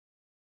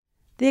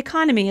The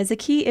economy is a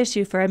key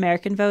issue for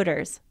American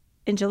voters.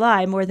 In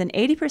July, more than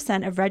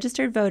 80% of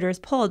registered voters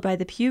polled by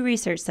the Pew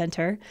Research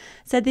Center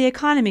said the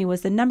economy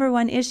was the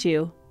 #1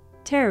 issue.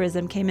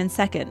 Terrorism came in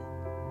second.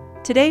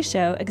 Today's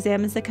show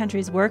examines the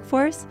country's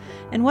workforce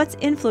and what's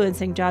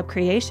influencing job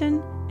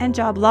creation and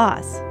job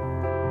loss.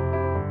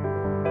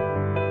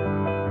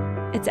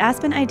 It's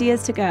Aspen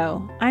Ideas to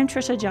Go. I'm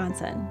Trisha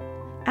Johnson.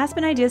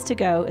 Aspen Ideas to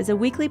Go is a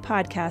weekly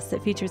podcast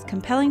that features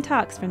compelling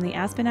talks from the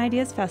Aspen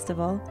Ideas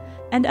Festival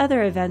and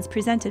other events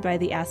presented by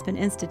the Aspen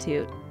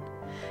Institute.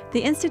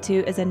 The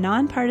Institute is a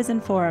nonpartisan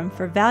forum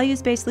for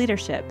values-based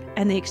leadership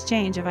and the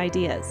exchange of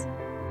ideas.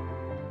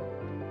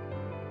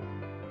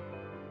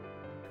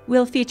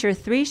 We'll feature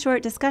 3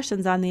 short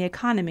discussions on the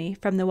economy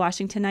from the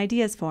Washington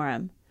Ideas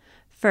Forum.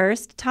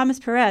 First, Thomas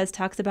Perez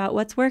talks about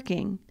what's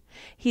working.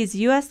 He's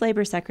U.S.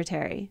 Labor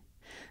Secretary.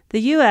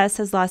 The U.S.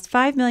 has lost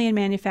 5 million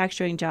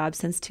manufacturing jobs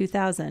since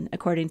 2000,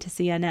 according to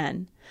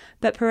CNN.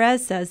 But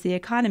Perez says the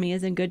economy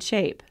is in good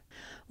shape.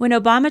 When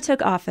Obama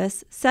took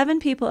office, 7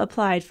 people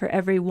applied for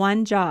every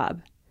 1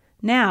 job.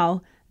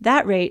 Now,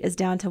 that rate is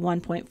down to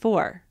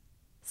 1.4.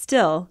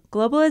 Still,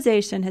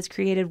 globalization has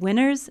created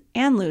winners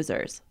and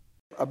losers.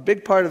 A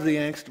big part of the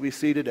angst we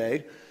see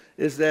today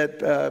is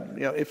that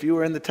if you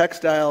were in the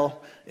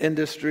textile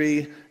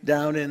industry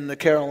down in the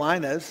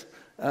Carolinas,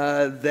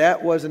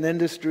 that was an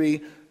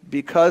industry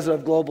because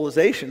of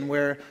globalization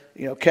where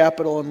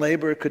capital and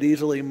labor could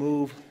easily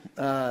move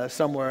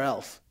somewhere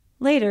else.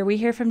 Later, we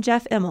hear from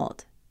Jeff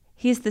Immelt.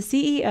 He's the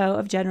CEO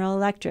of General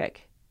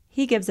Electric.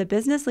 He gives a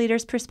business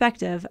leader's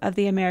perspective of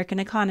the American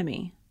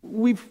economy.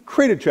 We've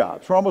created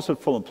jobs. We're almost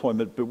at full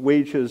employment, but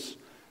wages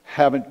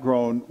haven't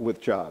grown with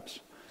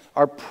jobs.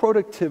 Our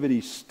productivity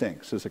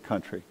stinks as a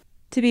country.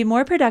 To be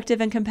more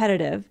productive and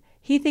competitive,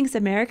 he thinks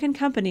American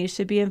companies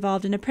should be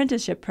involved in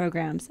apprenticeship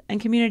programs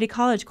and community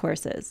college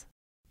courses.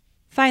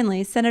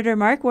 Finally, Senator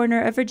Mark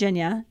Warner of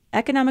Virginia,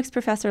 economics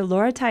professor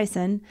Laura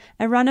Tyson,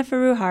 and Rana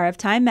Foroohar of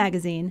Time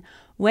magazine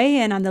weigh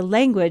in on the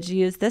language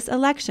used this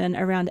election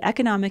around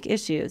economic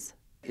issues.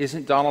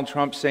 Isn't Donald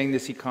Trump saying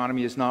this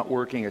economy is not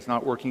working? It's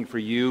not working for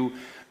you,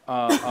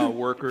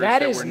 workers.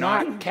 That is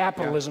not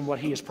capitalism, what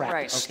he has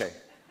practiced. Right.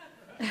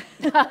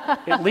 Okay.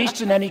 At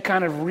least in any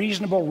kind of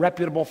reasonable,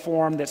 reputable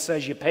form that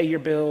says you pay your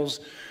bills,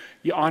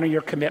 you honor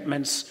your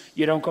commitments,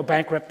 you don't go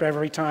bankrupt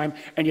every time,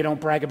 and you don't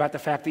brag about the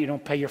fact that you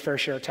don't pay your fair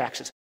share of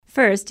taxes.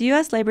 First,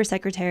 U.S. Labor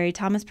Secretary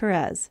Thomas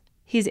Perez.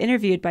 He's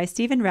interviewed by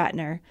Stephen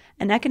Ratner,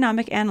 an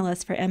economic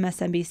analyst for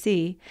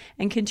MSNBC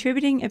and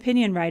contributing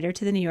opinion writer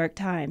to the New York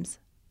Times.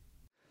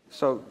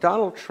 So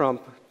Donald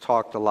Trump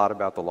talked a lot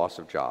about the loss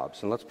of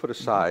jobs, and let's put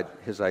aside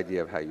his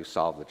idea of how you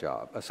solve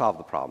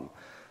the problem.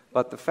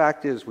 But the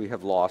fact is we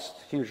have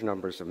lost huge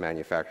numbers of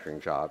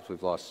manufacturing jobs. We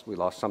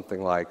lost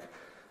something like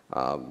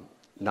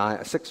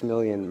 6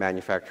 million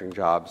manufacturing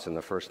jobs in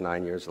the first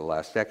 9 years of the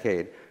last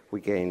decade. We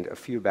gained a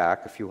few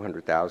back, a few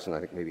 100,000, I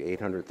think maybe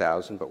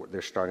 800,000, but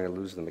they're starting to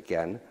lose them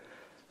again.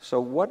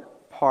 So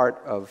what part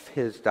of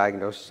his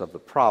diagnosis of the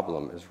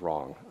problem is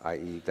wrong,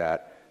 i.e.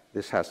 that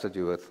this has to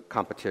do with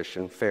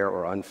competition, fair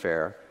or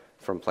unfair,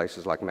 from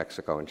places like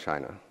Mexico and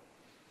China?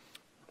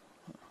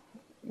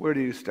 Where do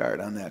you start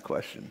on that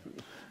question?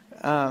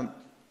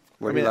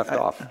 Where do you left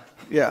off?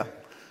 Yeah.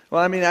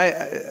 Well, I mean,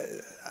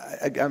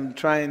 I'm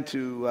trying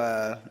to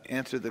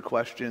answer the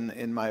question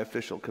in my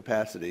official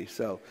capacity.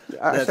 So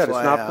I said it's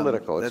not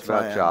political. It's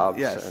about jobs.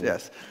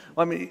 Yes.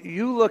 Well, I mean,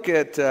 you look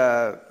at.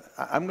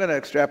 I'm going to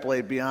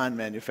extrapolate beyond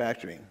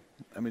manufacturing.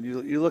 I mean,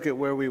 you look at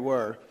where we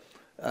were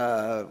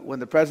when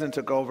the president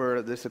took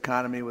over. This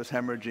economy was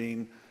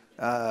hemorrhaging.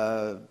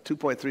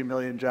 2.3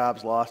 million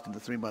jobs lost in the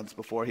 3 months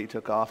before he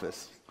took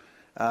office.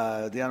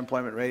 The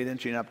unemployment rate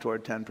inching up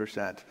toward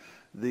 10%.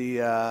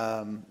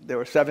 There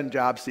were 7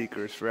 job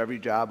seekers for every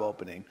job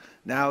opening.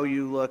 Now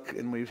you look,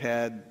 and we've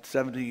had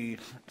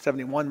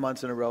 71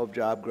 months in a row of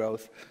job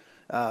growth,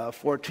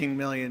 14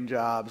 million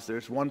jobs.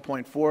 There's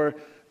 1.4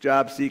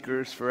 job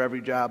seekers for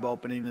every job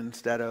opening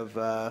instead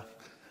of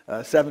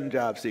 7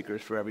 job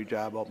seekers for every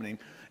job opening.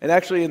 And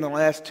actually, in the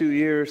last 2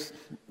 years,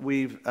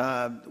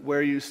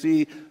 where you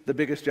see the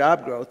biggest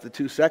job growth, the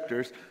 2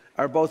 sectors,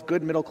 are both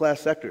good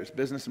middle-class sectors,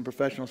 business and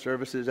professional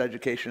services,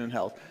 education and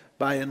health.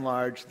 By and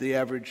large, the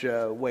average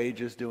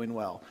wage is doing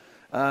well.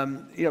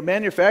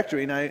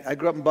 Manufacturing, I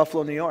grew up in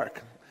Buffalo, New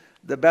York.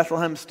 The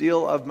Bethlehem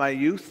Steel of my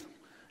youth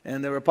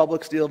and the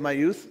Republic Steel of my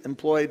youth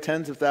employed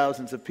tens of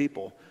thousands of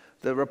people.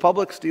 The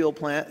Republic Steel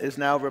plant is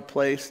now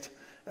replaced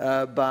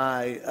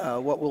by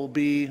what will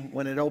be,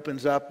 when it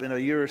opens up in a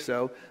year or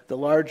so, the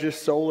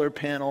largest solar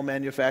panel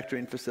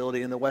manufacturing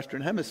facility in the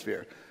Western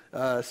Hemisphere,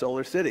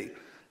 Solar City.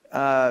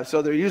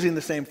 So they're using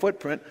the same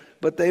footprint,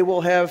 but they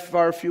will have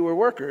far fewer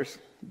workers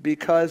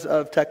because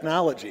of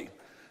technology.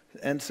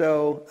 And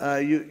so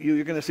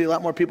you're going to see a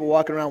lot more people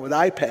walking around with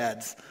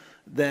iPads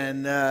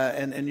than,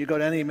 and you go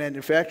to any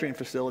manufacturing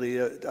facility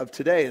of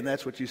today, and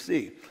that's what you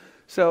see.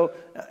 So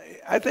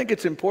I think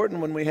it's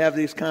important when we have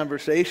these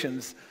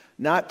conversations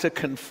not to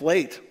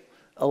conflate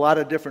a lot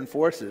of different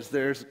forces.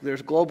 There's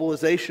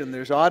globalization,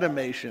 there's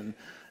automation,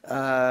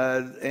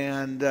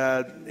 and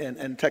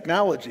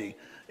technology.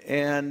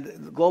 And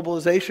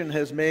globalization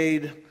has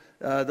made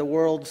the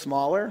world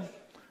smaller.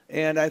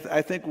 And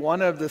I think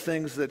one of the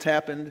things that's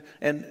happened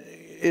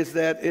is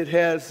that it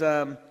has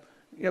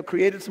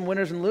created some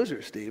winners and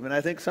losers, Steve. And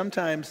I think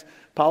sometimes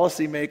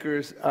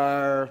policymakers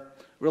are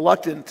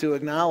reluctant to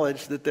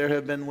acknowledge that there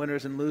have been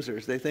winners and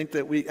losers. They think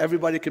that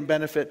everybody can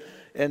benefit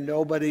and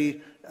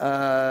nobody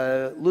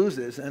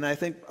loses. And I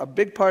think a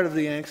big part of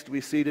the angst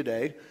we see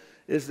today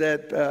is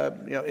that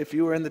if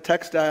you were in the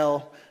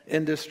textile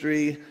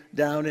industry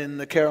down in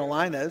the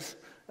Carolinas,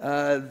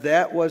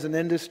 that was an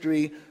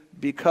industry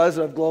because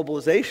of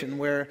globalization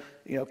where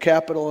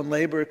capital and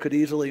labor could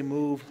easily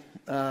move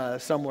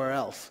somewhere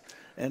else.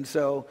 And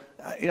so,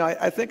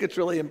 I think it's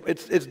really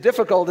it's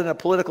difficult in a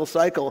political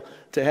cycle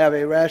to have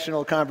a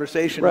rational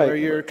conversation where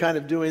you're kind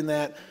of doing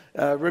that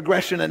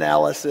regression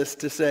analysis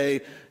to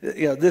say,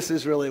 this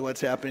is really what's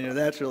happening or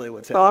that's really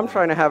what's happening. Well, I'm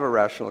trying to have a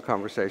rational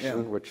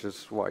conversation, which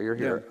is why you're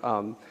here.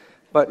 Yeah.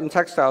 But in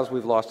textiles,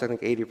 we've lost, I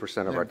think,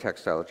 80% of our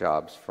textile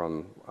jobs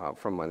from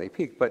when they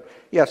peaked. But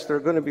yes, there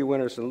are going to be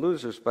winners and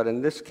losers. But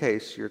in this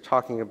case, you're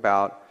talking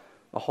about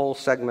a whole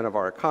segment of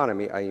our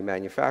economy, i.e.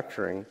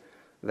 manufacturing,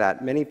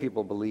 that many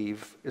people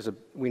believe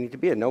we need to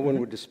be in. No one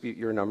would dispute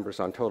your numbers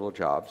on total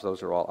jobs.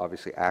 Those are all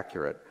obviously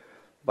accurate.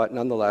 But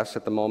nonetheless,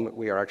 at the moment,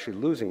 we are actually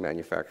losing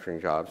manufacturing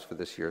jobs for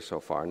this year so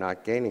far,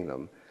 not gaining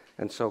them.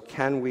 And so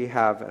can we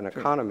have an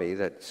economy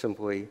that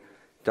simply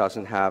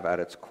doesn't have at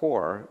its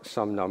core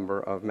some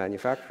number of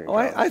manufacturing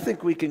jobs? I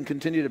think we can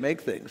continue to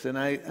make things. And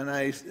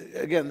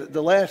again,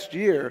 the last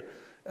year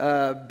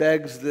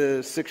begs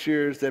the 6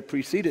 years that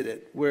preceded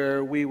it,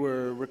 where we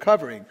were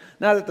recovering,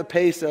 not at the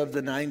pace of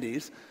the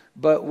 90s,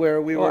 but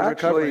where we were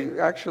recovering.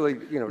 Actually,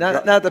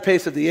 not at the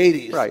pace of the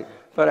 80s. Right.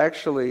 But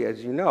actually,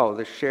 as you know,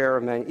 the share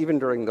of even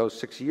during those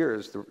 6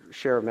 years, the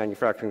share of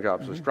manufacturing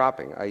jobs was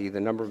dropping, i.e. the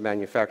number of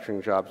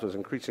manufacturing jobs was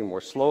increasing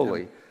more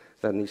slowly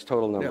than these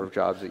total number of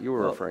jobs that you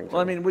were referring to.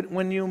 Well, I mean,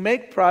 when you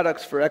make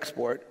products for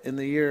export in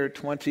the year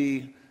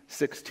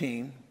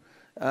 2016,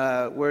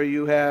 where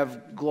you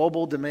have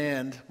global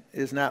demand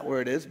is not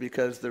where it is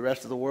because the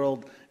rest of the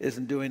world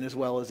isn't doing as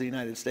well as the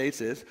United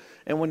States is,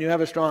 and when you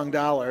have a strong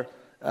dollar,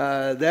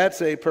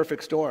 that's a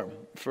perfect storm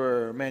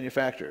for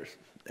manufacturers.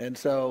 And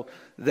so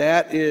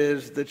that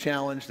is the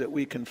challenge that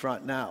we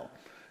confront now.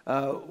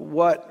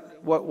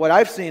 What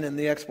I've seen in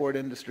the export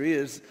industry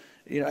is,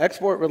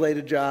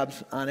 export-related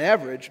jobs on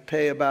average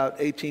pay about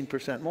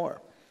 18%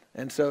 more.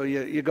 And so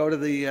you go to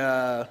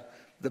the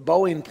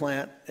Boeing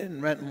plant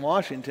in Renton,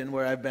 Washington,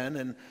 where I've been,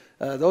 and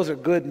those are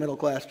good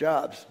middle-class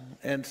jobs.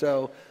 And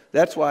so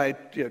that's why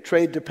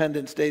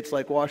trade-dependent states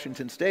like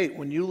Washington State,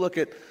 when you look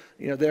at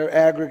their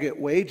aggregate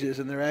wages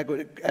and their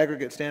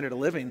aggregate standard of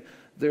living,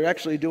 they're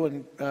actually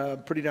doing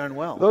pretty darn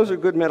well. Those are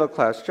good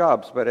middle-class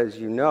jobs, but as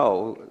you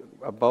know,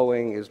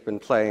 Boeing has been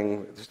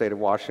playing the state of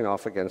Washington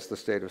off against the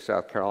state of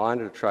South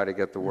Carolina to try to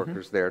get the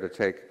workers there to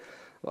take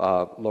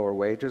lower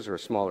wages or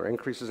smaller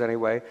increases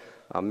anyway.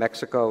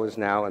 Mexico is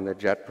now in the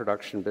jet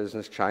production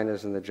business.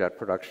 China's in the jet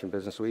production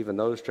business. So even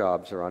those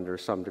jobs are under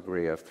some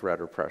degree of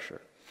threat or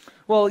pressure.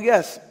 Well,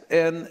 yes,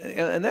 and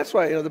that's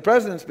why the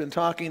president's been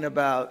talking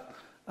about,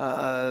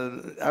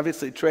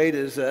 obviously trade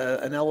is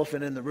an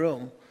elephant in the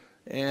room,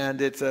 and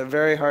it's a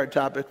very hard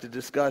topic to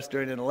discuss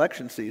during an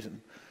election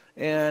season.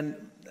 And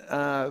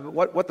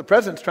what the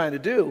president's trying to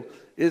do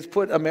is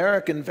put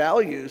American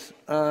values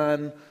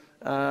on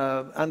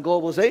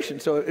globalization.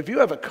 So if you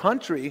have a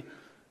country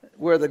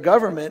where the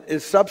government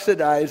is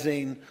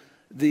subsidizing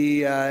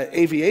the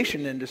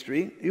aviation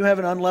industry, you have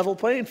an unlevel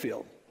playing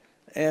field.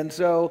 And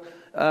so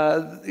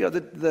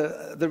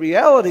the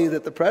reality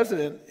that the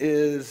president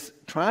is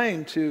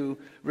trying to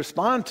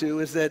respond to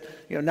is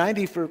that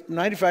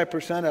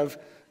 95% of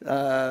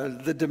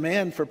the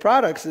demand for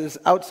products is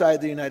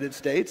outside the United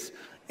States,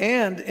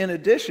 and in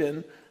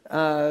addition,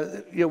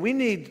 we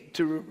need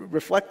to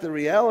reflect the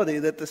reality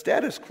that the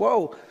status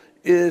quo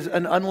is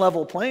an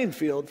unlevel playing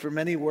field for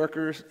many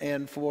workers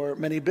and for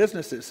many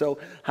businesses. So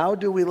how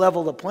do we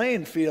level the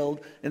playing field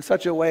in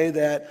such a way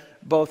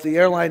that both the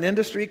airline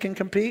industry can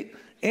compete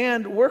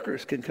and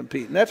workers can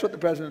compete? And that's what the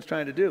president's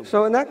trying to do.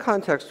 So in that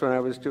context, when I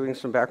was doing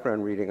some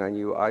background reading on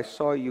you, I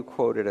saw you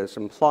quoted as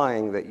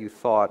implying that you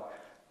thought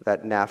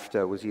that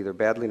NAFTA was either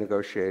badly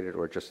negotiated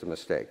or just a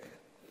mistake.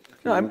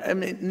 No, I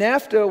mean,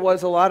 NAFTA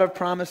was a lot of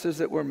promises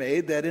that were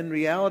made that in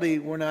reality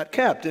were not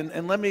kept.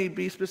 And let me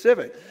be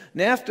specific.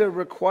 NAFTA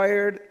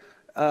required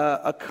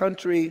a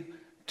country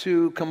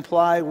to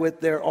comply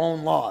with their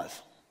own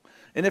laws.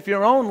 And if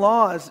your own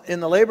laws in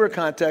the labor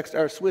context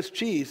are Swiss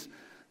cheese,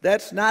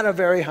 that's not a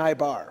very high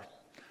bar.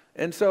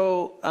 And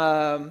so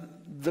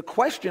the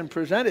question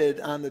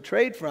presented on the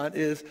trade front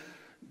is,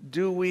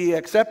 do we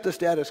accept the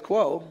status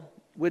quo,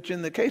 which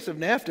in the case of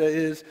NAFTA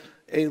is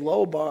a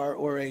low bar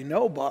or a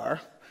no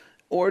bar,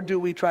 or do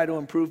we try to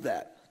improve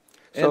that?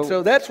 And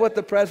so that's what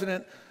the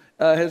president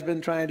has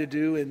been trying to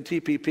do in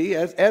TPP.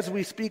 As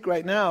we speak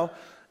right now,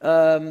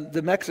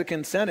 the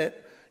Mexican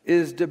Senate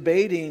is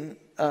debating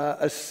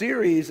a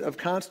series of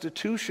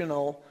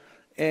constitutional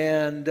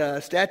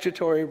and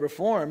statutory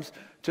reforms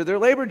to their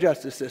labor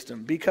justice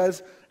system,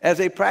 because as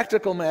a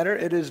practical matter,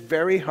 it is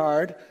very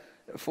hard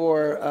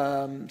for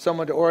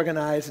someone to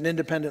organize an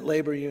independent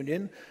labor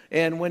union,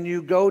 and when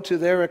you go to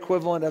their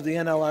equivalent of the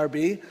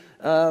NLRB,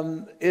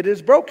 it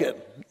is broken.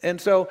 And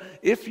so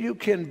if you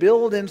can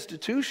build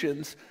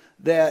institutions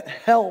that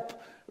help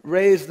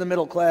raise the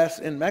middle class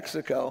in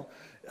Mexico,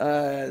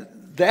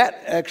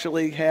 that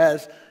actually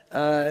has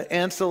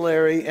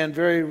ancillary and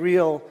very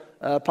real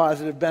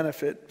positive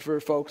benefit for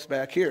folks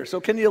back here. So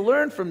can you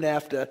learn from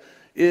NAFTA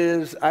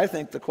is, I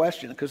think, the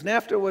question, because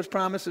NAFTA was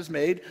promises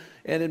made,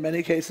 and in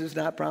many cases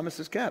not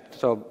promises kept.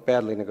 So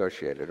badly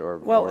negotiated, or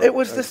it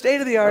was the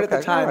state of the art at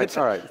the time.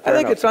 All right, I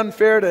think it's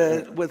unfair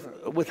to,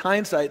 with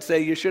hindsight,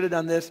 say you should have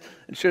done this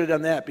and should have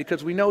done that,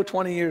 because we know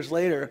 20 years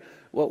later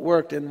what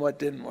worked and what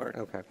didn't work.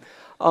 Okay.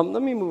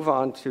 Let me move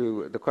on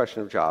to the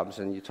question of jobs,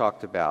 and you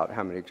talked about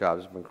how many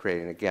jobs have been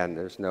created. Again,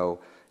 there's no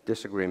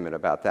disagreement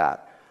about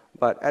that.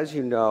 But as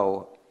you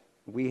know,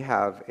 we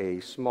have a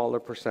smaller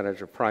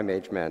percentage of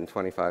prime-age men,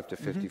 25 to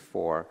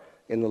 54,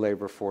 in the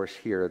labor force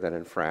here than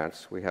in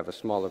France. We have a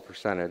smaller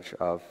percentage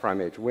of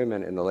prime-age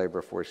women in the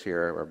labor force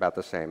here, or about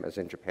the same as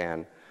in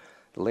Japan.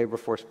 The labor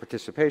force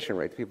participation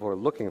rate, people who are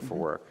looking for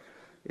work,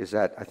 is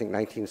at, I think,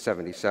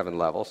 1977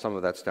 level. Some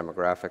of that's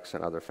demographics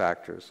and other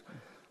factors.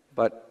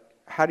 But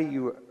how do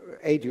you,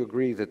 A, do you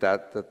agree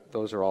that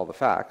those are all the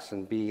facts,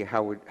 and B,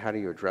 how do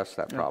you address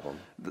that problem?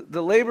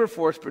 The labor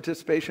force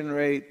participation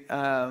rate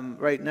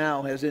right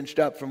now has inched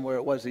up from where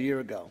it was a year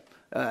ago.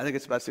 I think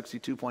it's about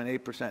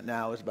 62.8%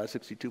 now. It's about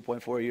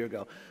 62.4% a year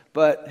ago.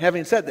 But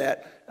having said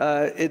that,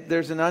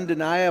 there's an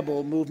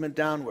undeniable movement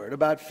downward.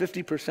 About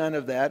 50%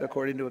 of that,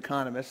 according to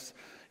economists,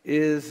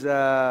 is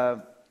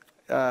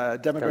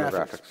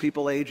demographics,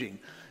 people aging.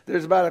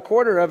 There's about a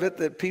quarter of it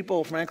that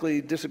people,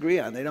 frankly, disagree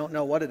on. They don't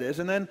know what it is.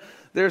 And then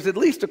there's at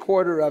least a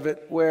quarter of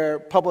it where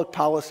public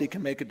policy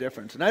can make a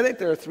difference. And I think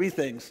there are three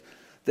things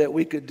that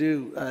we could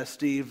do,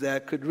 Steve,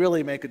 that could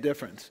really make a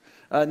difference.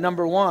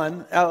 Number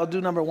one, I'll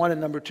do number one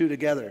and number two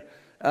together.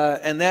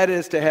 And that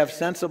is to have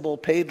sensible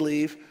paid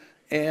leave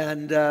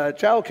and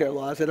child care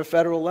laws at a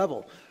federal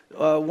level.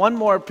 One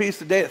more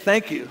piece of data.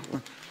 Thank you.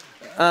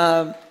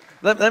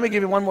 Let me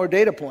give you one more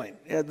data point.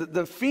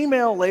 The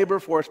female labor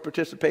force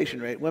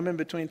participation rate, women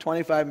between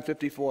 25 and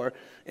 54,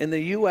 in the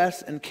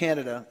U.S. and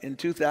Canada in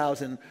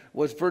 2000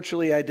 was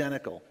virtually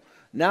identical.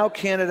 Now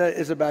Canada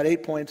is about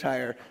 8 points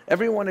higher.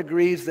 Everyone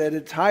agrees that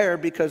it's higher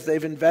because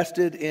they've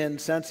invested in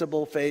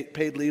sensible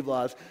paid leave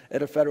laws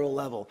at a federal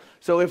level.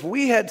 So if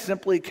we had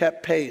simply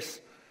kept pace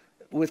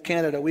with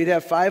Canada, we'd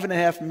have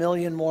 5.5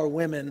 million more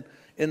women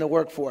in the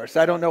workforce.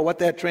 I don't know what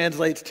that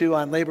translates to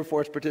on labor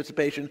force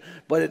participation,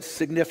 but it's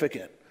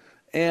significant.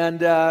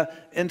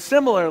 And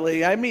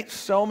similarly, I meet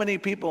so many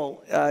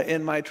people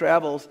in my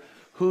travels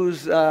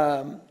whose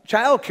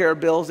child care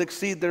bills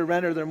exceed their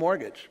rent or their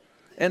mortgage.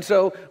 And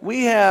so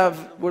we're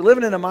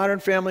living in a modern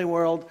family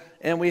world,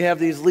 and we have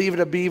these Leave It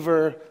a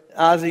Beaver,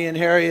 Ozzie and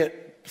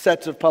Harriet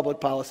sets of public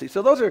policy.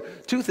 So those are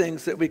two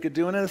things that we could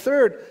do. And then the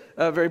third,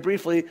 very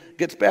briefly,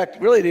 gets back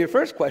really to your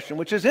first question,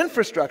 which is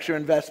infrastructure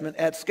investment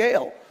at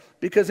scale.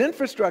 Because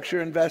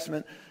infrastructure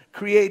investment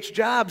creates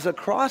jobs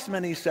across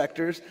many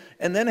sectors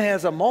and then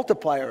has a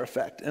multiplier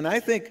effect. And I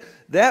think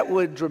that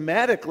would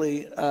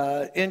dramatically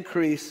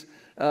increase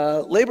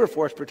labor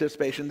force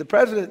participation. The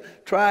president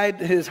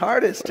tried his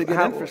hardest to get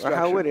infrastructure.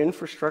 How would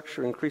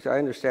infrastructure increase? I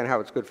understand how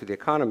it's good for the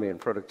economy and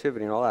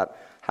productivity and all that.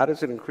 How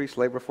does it increase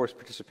labor force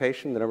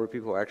participation, the number of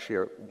people who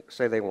actually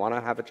say they want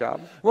to have a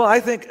job? Well, I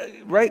think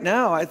right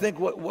now,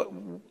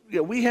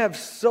 we have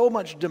so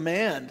much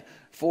demand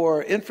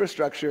for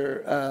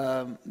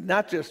infrastructure,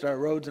 not just our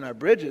roads and our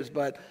bridges,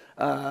 but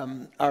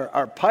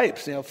our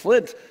pipes.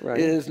 Flint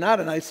is not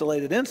an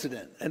isolated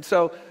incident. And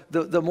so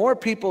the more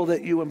people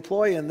that you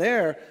employ in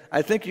there,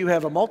 I think you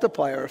have a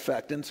multiplier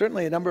effect. And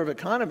certainly a number of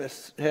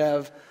economists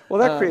have...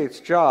 Well, that creates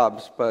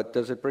jobs, but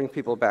does it bring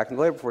people back in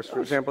the labor force?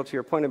 For example, to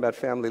your point about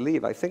family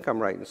leave, I think I'm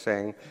right in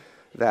saying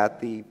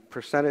that the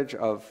percentage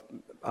of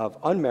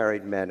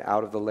unmarried men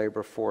out of the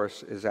labor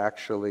force is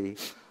actually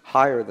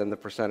higher than the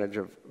percentage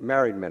of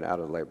married men out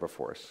of the labor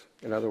force.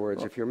 In other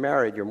words, if you're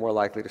married, you're more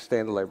likely to stay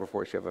in the labor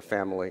force. You have a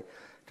family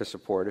to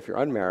support. If you're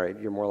unmarried,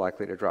 you're more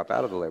likely to drop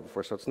out of the labor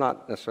force. So it's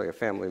not necessarily a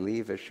family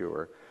leave issue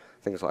or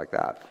things like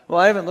that. Well,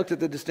 I haven't looked at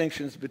the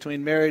distinctions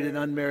between married and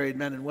unmarried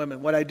men and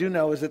women. What I do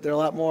know is that there are a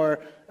lot more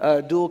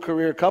dual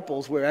career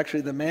couples where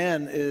actually the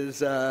man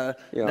is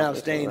now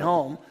staying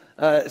home.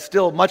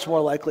 Still much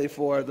more likely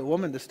for the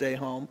woman to stay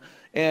home.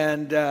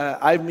 And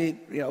I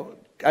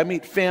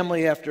meet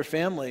family after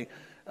family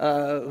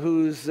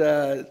whose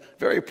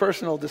very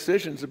personal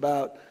decisions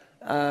about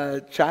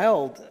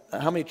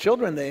how many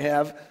children they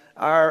have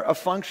are a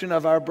function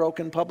of our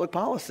broken public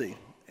policy.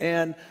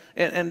 And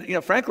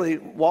frankly,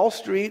 Wall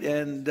Street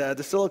and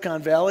the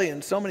Silicon Valley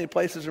and so many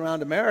places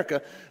around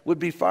America would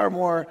be far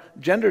more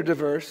gender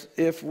diverse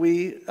if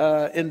we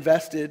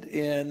invested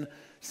in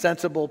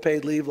sensible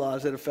paid leave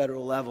laws at a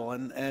federal level.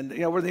 And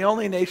we're the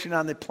only nation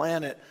on the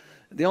planet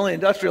the only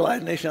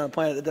industrialized nation on the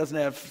planet that doesn't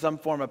have some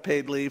form of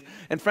paid leave.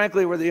 And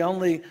frankly, we're the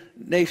only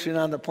nation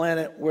on the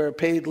planet where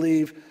paid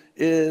leave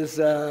is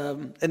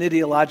an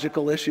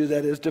ideological issue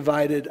that has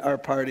divided our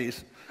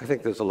parties. I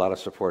think there's a lot of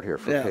support here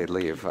for Yeah. paid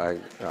leave. I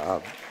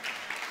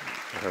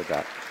heard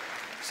that.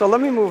 So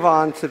let me move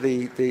on to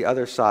the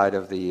other side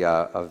of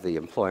the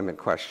employment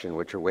question,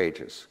 which are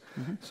wages.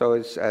 Mm-hmm. So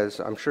as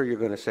I'm sure you're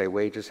going to say,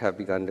 wages have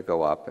begun to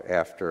go up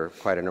after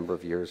quite a number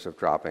of years of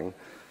dropping,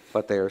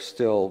 but they are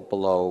still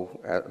below,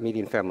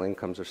 median family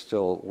incomes are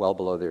still well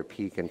below their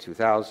peak in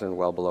 2000,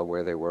 well below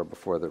where they were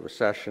before the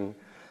recession.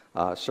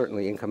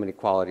 Certainly income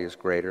inequality is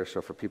greater,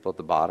 so for people at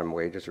the bottom,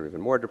 wages are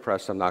even more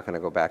depressed. I'm not going to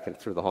go back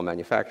through the whole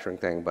manufacturing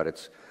thing, but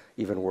it's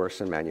even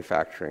worse in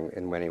manufacturing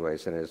in many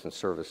ways than it is in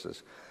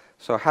services.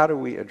 So how do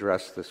we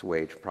address this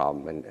wage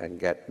problem and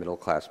get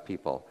middle-class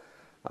people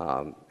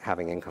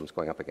having incomes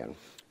going up again?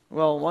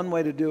 Well, one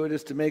way to do it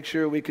is to make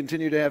sure we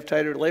continue to have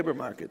tighter labor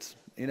markets.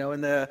 You know,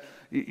 and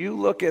you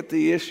look at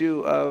the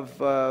issue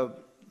of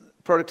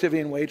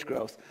productivity and wage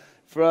growth.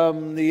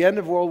 From the end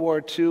of World War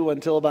II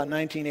until about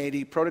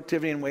 1980,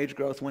 productivity and wage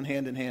growth went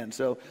hand in hand.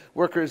 So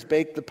workers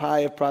baked the pie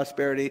of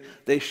prosperity.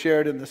 They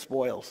shared in the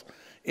spoils.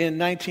 In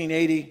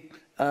 1980,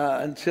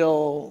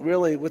 until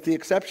really, with the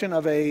exception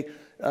of a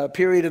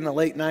period in the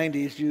late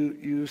 90s,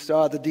 you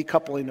saw the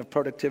decoupling of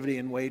productivity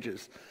and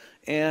wages.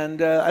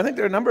 And I think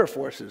there are a number of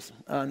forces.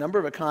 A number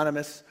of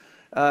economists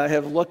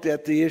have looked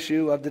at the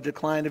issue of the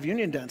decline of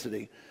union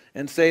density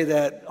and say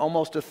that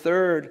almost a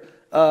third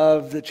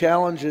of the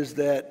challenges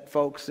that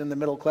folks in the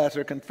middle class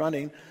are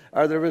confronting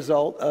are the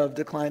result of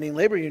declining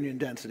labor union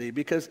density,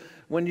 because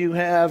when you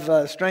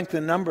have strength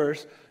in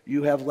numbers,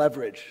 you have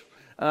leverage.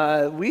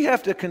 We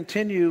have to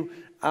continue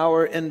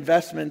our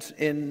investments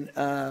in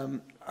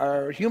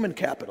our human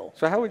capital.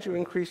 So how would you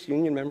increase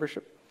union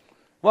membership?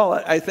 Well,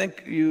 I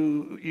think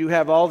you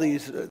have all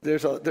these,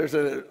 there's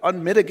an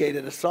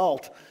unmitigated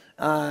assault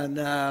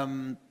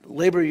on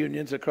labor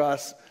unions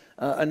across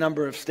a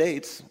number of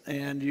states,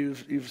 and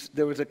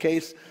there was a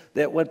case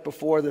that went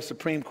before the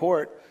Supreme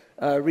Court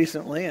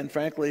recently, and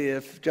frankly,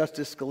 if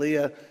Justice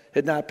Scalia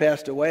had not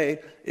passed away,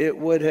 it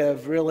would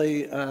have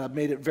really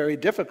made it very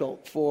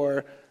difficult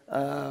for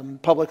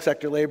public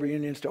sector labor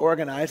unions to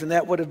organize, and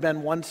that would have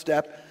been one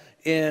step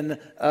in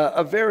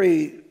a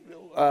very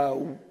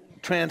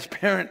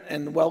transparent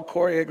and well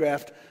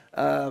choreographed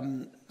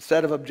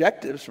set of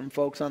objectives from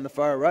folks on the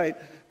far right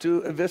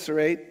to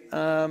eviscerate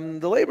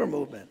the labor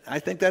movement. I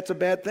think that's a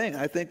bad thing.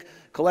 I think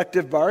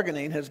collective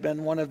bargaining has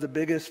been one of the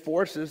biggest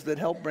forces that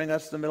helped bring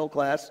us the middle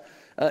class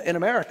in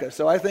America.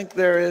 So I think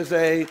there is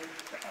a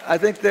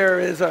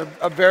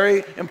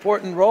very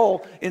important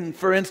role in,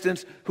 for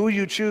instance, who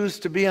you choose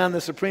to be on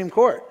the Supreme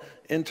Court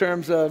in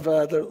terms of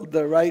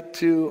the right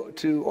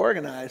to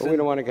organize. But we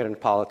don't want to get into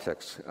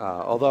politics,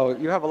 although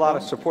you have a lot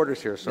of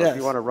supporters here, so yes. if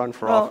you want to run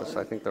for office,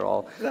 I think they're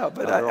all... No,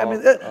 but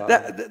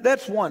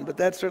that's one, but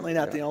that's certainly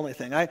not the only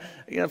thing.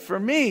 For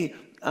me,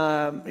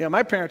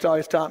 my parents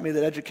always taught me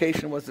that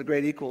education was the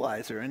great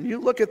equalizer, and you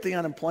look at the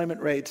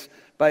unemployment rates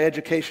by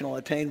educational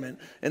attainment,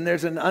 and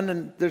there's an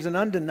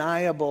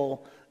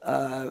undeniable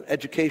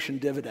education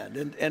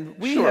dividend, and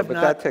we sure, have but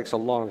not. that takes a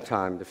long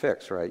time to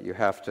fix, right? You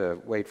have to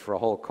wait for a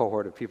whole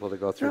cohort of people to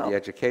go through the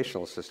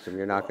educational system.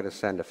 You're not going to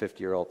send a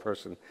 50-year-old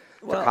person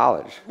to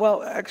college.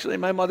 Well, actually,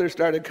 my mother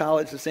started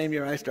college the same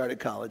year I started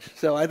college,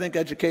 so I think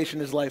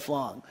education is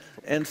lifelong.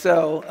 And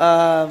so,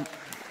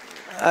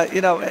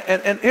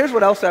 and here's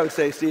what else I would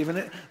say, Steve,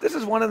 and this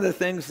is one of the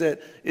things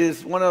that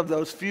is one of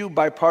those few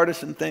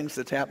bipartisan things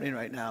that's happening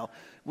right now,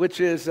 which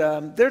is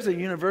there's a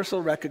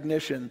universal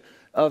recognition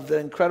of the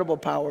incredible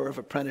power of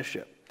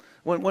apprenticeship.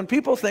 When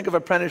people think of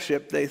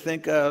apprenticeship, they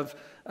think of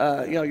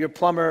your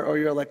plumber or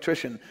your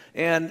electrician,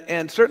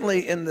 and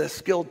certainly in the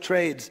skilled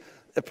trades,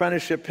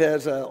 apprenticeship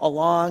has a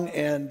long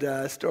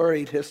and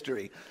storied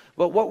history.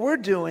 But what we're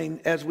doing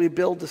as we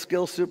build the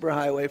skills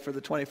superhighway for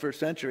the 21st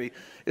century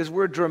is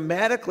we're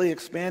dramatically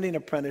expanding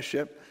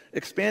apprenticeship,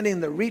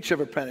 expanding the reach of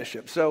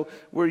apprenticeship. So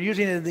we're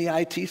using it in the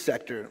IT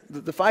sector.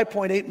 The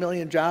 5.8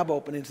 million job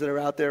openings that are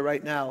out there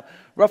right now,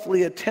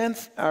 roughly a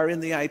tenth are in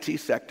the IT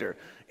sector.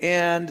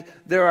 And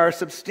there are a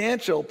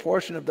substantial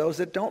portion of those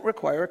that don't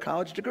require a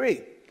college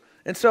degree.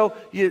 And so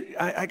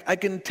I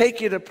can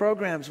take you to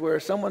programs where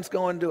someone's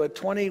going to a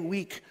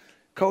 20-week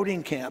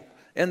coding camp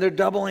and they're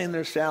doubling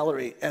their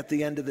salary at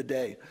the end of the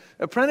day.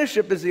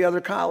 Apprenticeship is the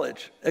other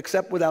college,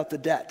 except without the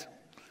debt.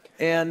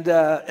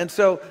 And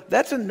so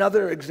that's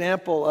another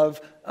example of,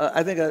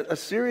 I think, a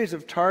series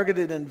of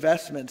targeted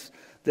investments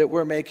that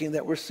we're making,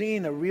 that we're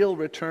seeing a real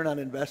return on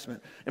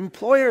investment.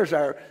 Employers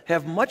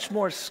have much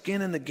more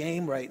skin in the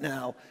game right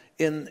now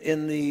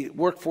in the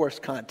workforce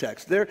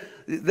context.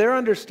 They're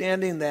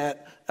understanding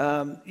that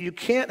you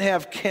can't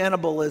have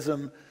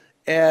cannibalism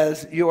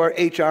as your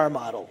HR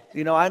model.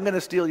 I'm going to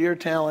steal your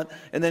talent,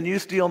 and then you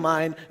steal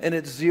mine, and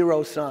it's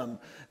zero sum.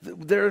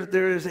 There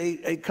is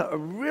a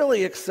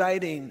really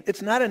exciting,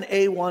 it's not an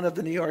A1 of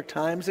the New York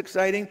Times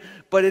exciting,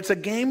 but it's a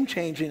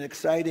game-changing,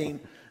 exciting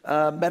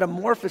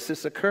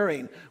metamorphosis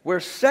occurring where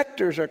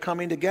sectors are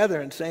coming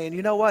together and saying,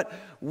 you know what,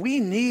 we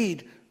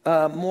need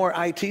more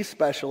IT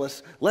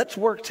specialists. Let's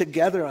work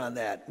together on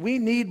that. We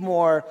need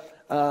more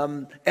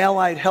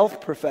allied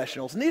health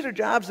professionals. And these are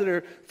jobs that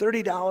are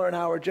 $30 an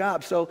hour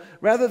jobs. So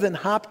rather than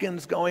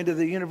Hopkins going to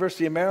the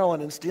University of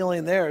Maryland and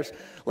stealing theirs,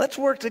 let's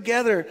work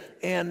together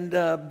and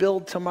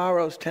build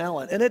tomorrow's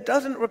talent. And it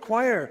doesn't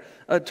require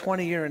a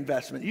 20-year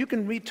investment. You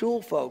can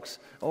retool folks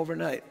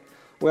overnight.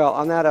 Well,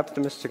 on that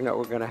optimistic note,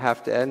 we're going to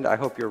have to end. I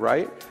hope you're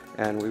right,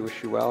 and we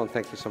wish you well, and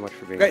thank you so much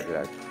for being here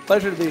today.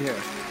 Pleasure to be here.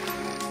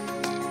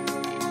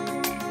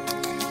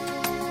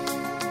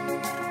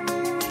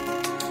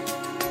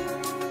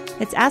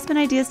 It's Aspen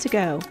Ideas to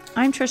Go.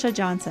 I'm Trisha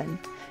Johnson.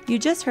 You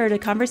just heard a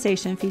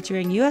conversation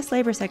featuring U.S.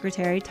 Labor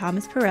Secretary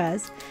Thomas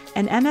Perez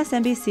and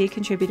MSNBC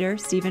contributor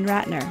Stephen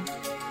Ratner.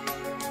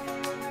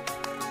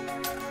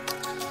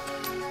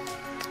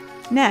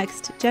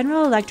 Next,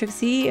 General Electric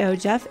CEO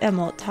Jeff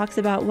Immelt talks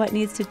about what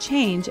needs to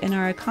change in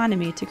our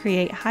economy to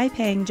create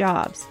high-paying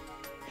jobs.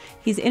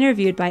 He's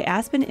interviewed by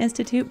Aspen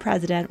Institute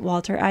President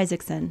Walter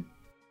Isaacson.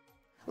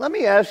 Let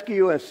me ask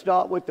you and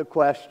start with the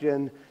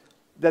question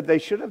that they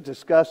should have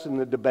discussed in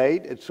the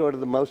debate. It's sort of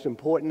the most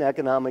important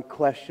economic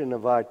question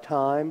of our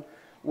time,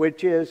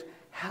 which is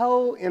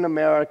how in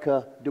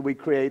America do we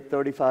create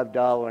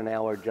 $35 an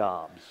hour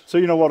jobs? So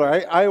you know what,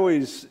 I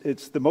always,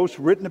 it's the most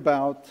written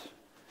about,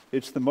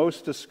 it's the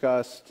most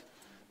discussed,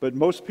 but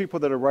most people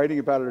that are writing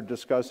about it or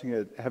discussing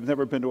it have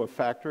never been to a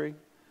factory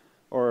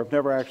or have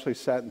never actually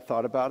sat and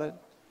thought about it.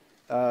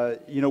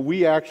 You know,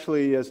 we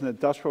actually, as an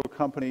industrial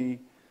company,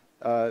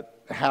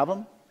 have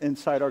them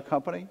inside our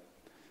company.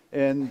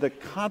 And the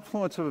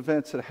confluence of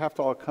events that have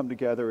to all come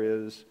together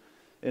is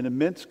an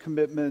immense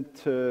commitment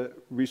to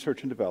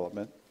research and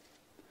development,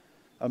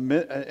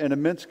 an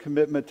immense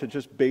commitment to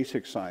just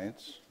basic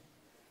science,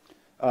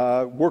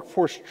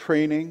 workforce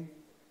training,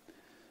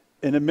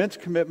 an immense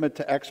commitment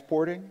to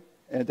exporting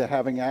and to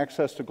having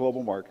access to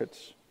global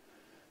markets,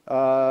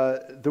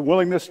 the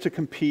willingness to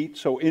compete,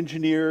 so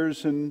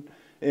engineers and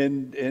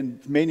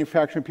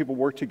manufacturing people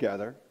work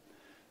together,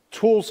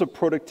 tools of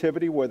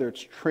productivity, whether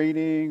it's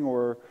training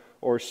or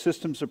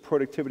systems of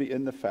productivity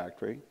in the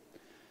factory.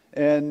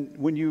 And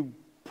when you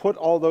put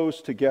all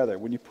those together,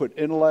 when you put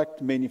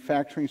intellect,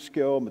 manufacturing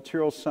skill,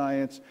 material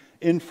science,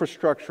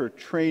 infrastructure,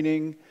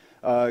 training,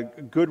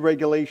 good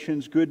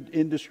regulations, good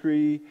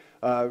industry,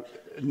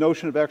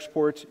 notion of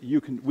exports,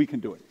 we can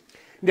do it.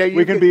 Now,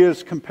 we can be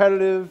as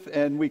competitive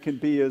and we can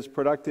be as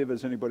productive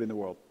as anybody in the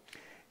world.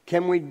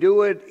 Can we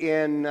do it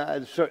in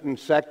certain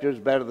sectors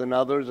better than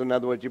others? In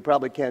other words, you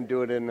probably can't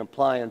do it in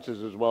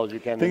appliances as well as you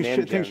can in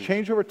engines. Things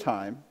change over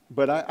time,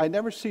 but I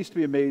never cease to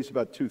be amazed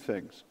about two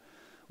things.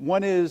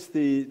 One is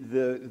the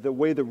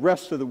way the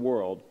rest of the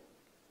world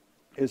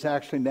is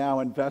actually now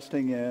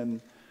investing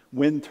in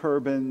wind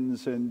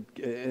turbines and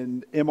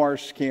MR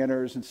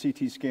scanners and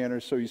CT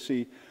scanners, so you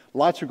see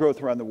lots of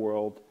growth around the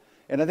world.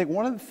 And I think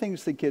one of the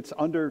things that gets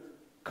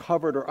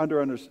undercovered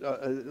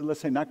or let's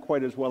say not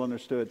quite as well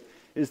understood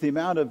is the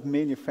amount of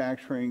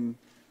manufacturing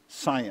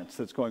science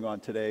that's going on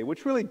today,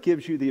 which really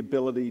gives you the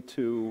ability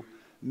to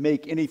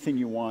make anything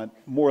you want,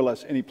 more or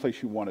less any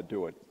place you want to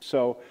do it.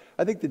 So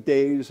I think the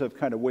days of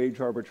kind of wage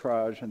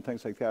arbitrage and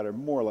things like that are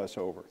more or less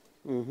over.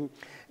 Mm-hmm.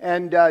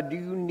 And do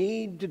you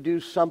need to do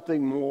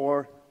something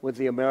more with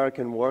the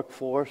American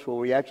workforce where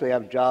we actually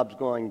have jobs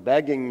going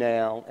begging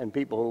now and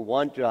people who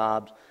want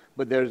jobs,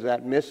 but there's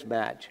that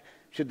mismatch?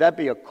 Should that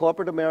be a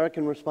corporate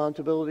American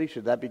responsibility?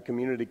 Should that be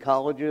community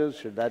colleges?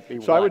 Should that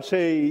be So I would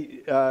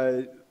say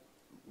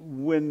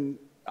when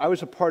I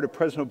was a part of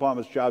President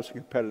Obama's Jobs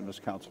and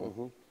Competitiveness Council.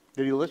 Mm-hmm.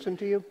 Did he listen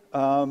to you?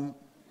 Well,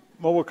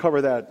 we'll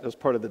cover that as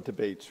part of the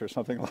debates or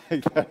something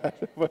like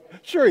that. But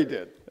sure he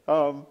did.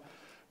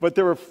 But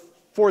there were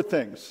four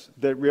things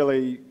that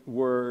really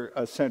were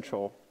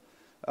essential.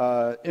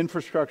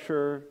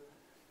 Infrastructure,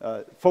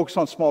 focus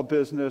on small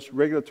business,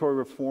 regulatory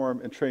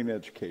reform, and training and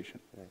education.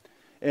 Right.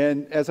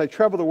 And as I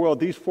travel the world,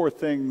 these four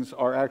things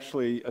are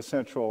actually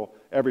essential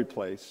every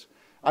place.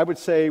 I would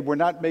say we're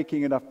not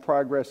making enough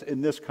progress in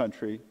this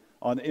country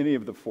on any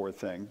of the four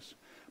things.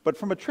 But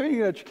from a training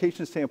and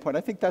education standpoint,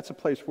 I think that's a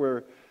place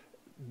where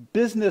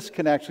business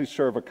can actually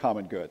serve a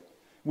common good.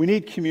 We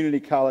need community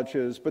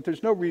colleges, but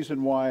there's no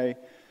reason why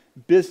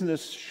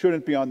business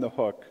shouldn't be on the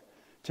hook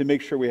to make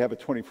sure we have a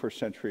 21st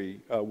century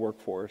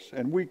workforce.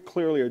 And we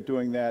clearly are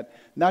doing that,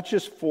 not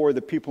just for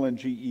the people in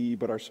GE,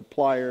 but our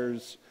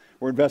suppliers.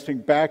 We're investing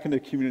back into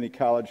community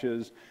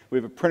colleges. We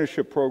have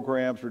apprenticeship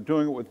programs. We're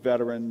doing it with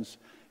veterans.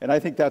 And I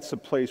think that's the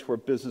place where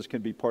business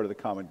can be part of the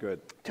common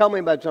good. Tell me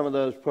about some of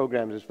those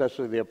programs,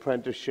 especially the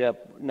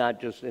apprenticeship, not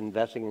just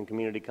investing in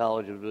community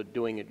colleges, but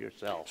doing it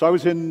yourself. So I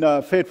was in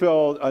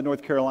Fayetteville,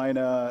 North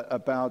Carolina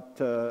about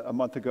a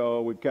month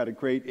ago. We've got a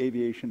great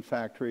aviation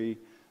factory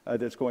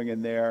that's going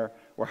in there.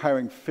 We're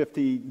hiring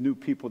 50 new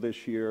people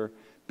this year.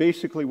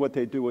 Basically what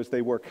they do is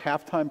they work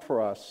half-time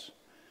for us,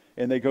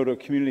 and they go to a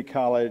community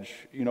college,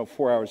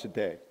 4 hours a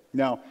day.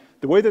 Now,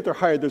 the way that they're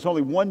hired, there's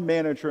only one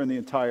manager in the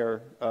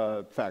entire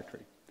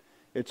factory.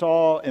 It's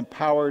all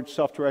empowered,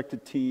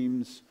 self-directed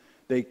teams.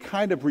 They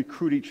kind of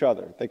recruit each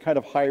other. They kind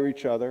of hire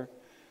each other.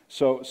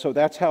 So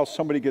that's how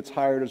somebody gets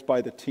hired, is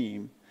by the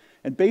team.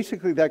 And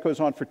basically that goes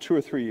on for 2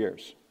 or 3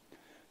 years.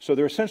 So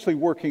they're essentially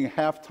working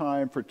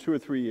half-time for 2 or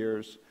 3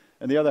 years,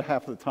 and the other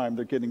half of the time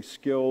they're getting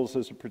skills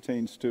as it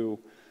pertains to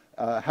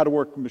how to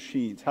work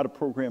machines, how to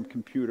program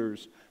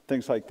computers,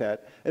 things like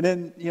that. And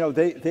then,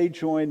 they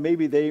join,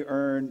 maybe they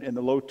earn in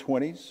the low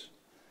 20s,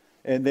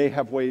 and they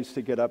have ways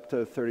to get up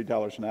to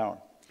 $30 an hour.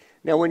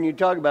 Now, when you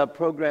talk about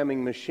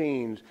programming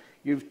machines,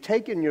 you've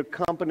taken your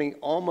company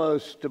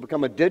almost to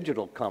become a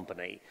digital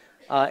company.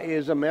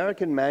 Is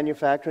American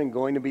manufacturing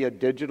going to be a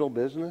digital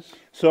business?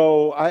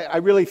 So I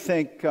really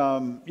think,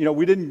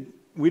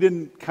 we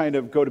didn't kind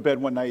of go to bed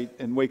one night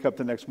and wake up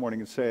the next morning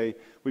and say,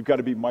 we've got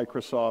to be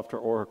Microsoft or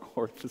Oracle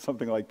or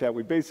something like that.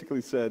 We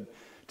basically said,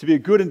 to be a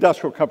good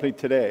industrial company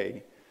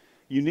today,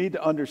 you need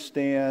to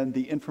understand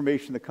the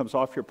information that comes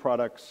off your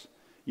products.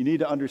 You need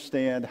to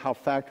understand how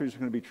factories are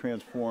going to be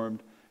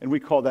transformed, and we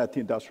call that the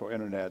industrial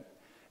internet.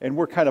 And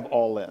we're kind of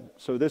all in.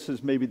 So this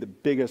is maybe the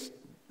biggest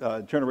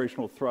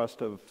generational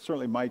thrust of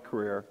certainly my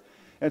career.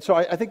 And so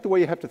I think the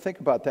way you have to think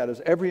about that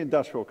is every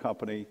industrial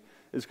company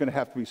is going to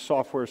have to be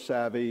software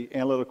savvy,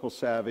 analytical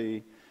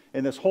savvy,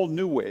 and this whole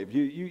new wave.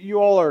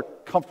 You all are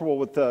comfortable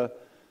with the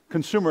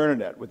consumer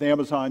internet, with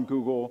Amazon,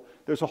 Google.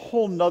 There's a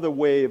whole nother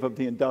wave of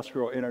the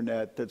industrial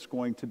internet that's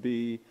going to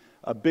be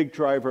a big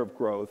driver of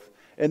growth.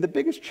 And the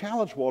biggest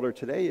challenge, Walter,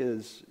 today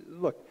is,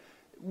 look,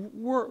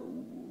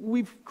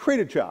 we've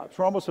created jobs.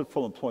 We're almost at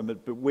full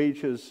employment, but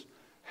wages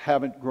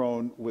haven't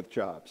grown with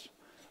jobs.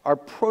 Our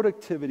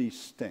productivity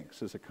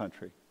stinks as a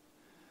country.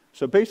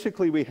 So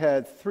basically, we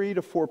had 3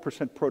 to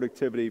 4%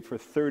 productivity for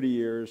 30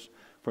 years,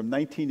 from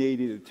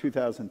 1980 to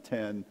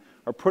 2010.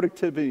 Our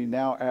productivity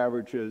now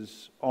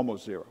averages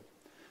almost 0.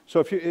 So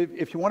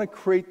if you want to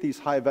create these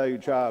high-value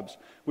jobs,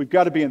 we've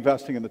got to be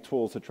investing in the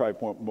tools that drive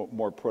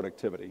more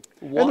productivity.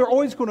 And they're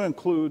always going to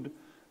include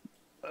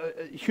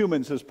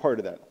humans as part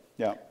of that.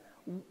 Yeah.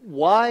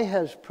 Why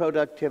has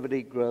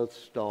productivity growth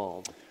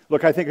stalled?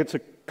 Look, I think it's a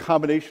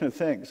combination of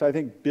things. I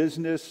think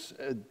business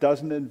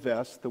doesn't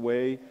invest the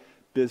way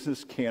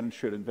business can and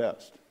should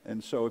invest.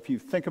 And so if you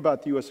think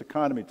about the U.S.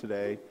 economy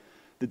today,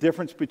 the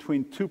difference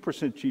between 2%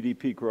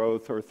 GDP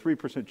growth or 3%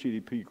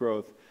 GDP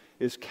growth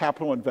is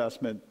capital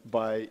investment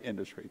by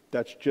industry.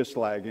 That's just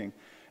lagging.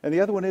 And the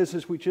other one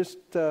is we just,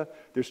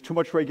 there's too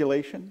much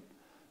regulation.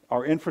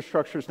 Our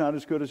infrastructure is not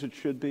as good as it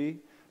should be.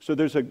 So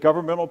there's a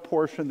governmental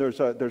portion, there's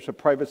a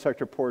private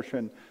sector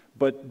portion,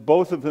 but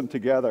both of them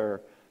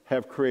together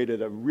have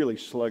created a really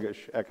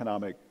sluggish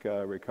economic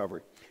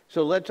recovery.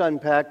 So let's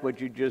unpack what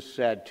you just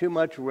said. Too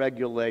much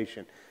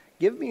regulation.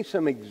 Give me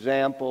some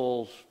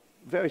examples,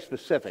 very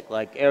specific,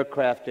 like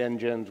aircraft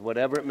engines,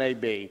 whatever it may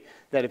be,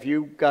 that if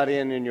you got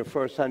in your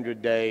first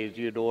 100 days,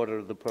 you'd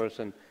order the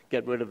person,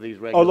 get rid of these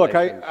regulations. Oh, look,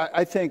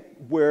 I think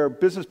where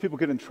business people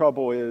get in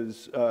trouble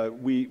is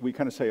we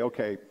kind of say,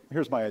 okay,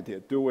 here's my idea,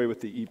 do away with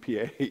the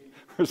EPA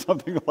or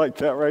something like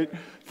that, right?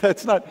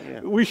 That's not,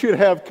 we should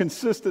have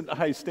consistent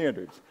high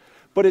standards.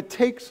 But it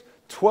takes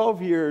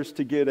 12 years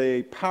to get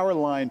a power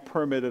line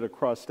permitted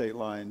across state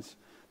lines.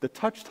 The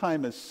touch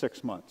time is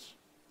 6 months,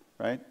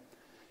 right?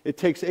 It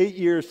takes 8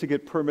 years to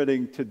get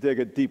permitting to dig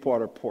a deep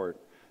water port.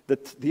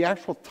 The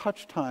actual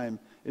touch time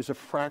is a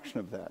fraction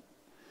of that.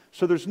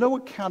 So there's no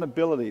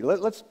accountability.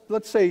 Let's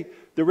say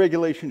the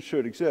regulation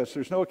should exist.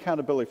 There's no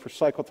accountability for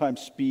cycle time,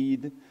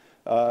 speed,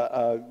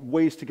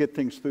 ways to get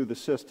things through the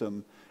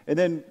system. And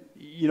then,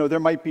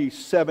 there might be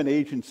 7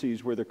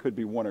 agencies where there could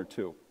be 1 or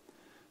 2.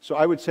 So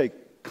I would say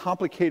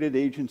complicated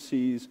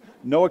agencies,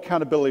 no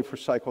accountability for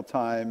cycle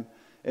time,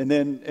 and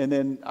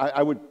then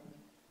I would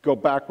go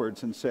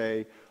backwards and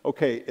say,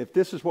 okay, if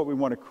this is what we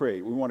want to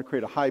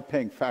create a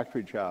high-paying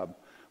factory job,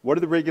 what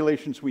are the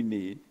regulations we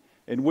need,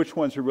 and which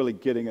ones are really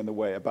getting in the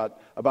way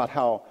about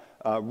how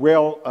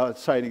rail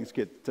sidings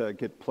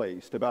get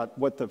placed, about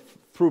what the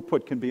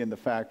throughput can be in the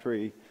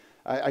factory.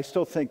 I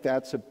still think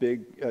that's a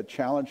big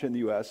challenge in the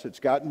U.S. It's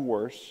gotten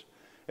worse.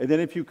 And then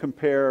if you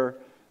compare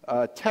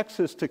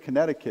Texas to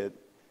Connecticut,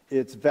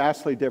 it's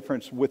vastly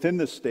different within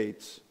the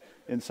states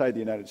inside the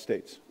United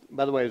States.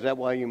 By the way, is that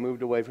why you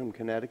moved away from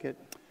Connecticut?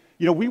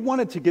 We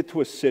wanted to get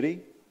to a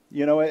city.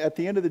 At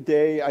the end of the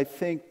day, I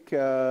think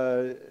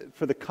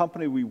for the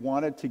company, we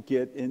wanted to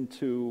get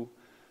into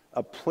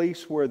a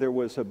place where there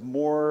was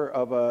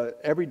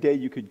every day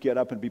you could get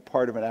up and be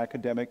part of an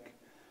academic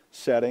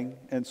setting.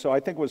 And so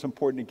I think it was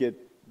important to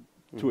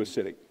get to a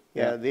city.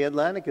 Yeah, The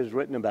Atlantic has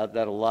written about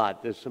that a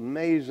lot. This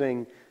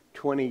amazing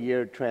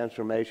 20-year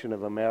transformation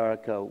of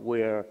America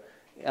where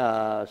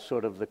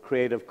sort of the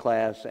creative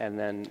class and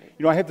then...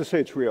 I have to say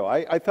it's real.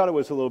 I thought it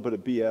was a little bit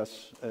of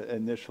BS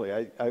initially.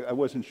 I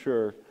wasn't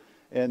sure.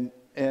 And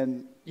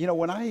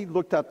when I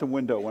looked out the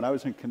window when I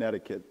was in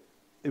Connecticut,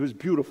 it was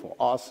beautiful,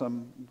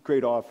 awesome,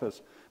 great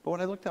office. But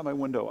when I looked out my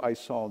window, I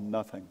saw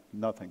nothing.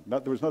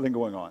 There was nothing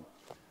going on.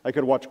 I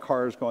could watch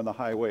cars go on the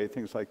highway,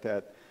 things like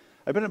that.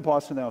 I've been in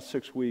Boston now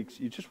 6 weeks.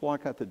 You just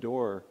walk out the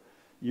door,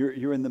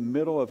 you're in the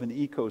middle of an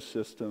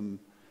ecosystem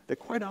that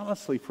quite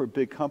honestly, for a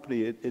big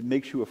company, it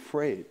makes you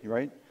afraid,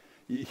 right?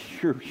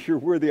 You're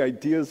where the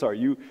ideas are.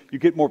 You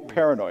get more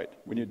paranoid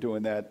when you're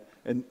doing that,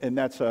 and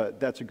that's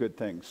a good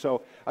thing.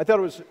 So I thought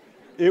it was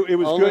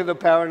Only good. the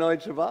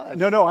paranoid survive.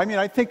 No. I mean,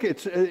 I think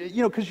it's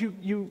because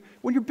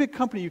when you're a big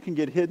company, you can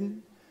get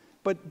hidden,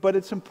 but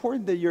it's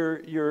important that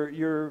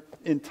you're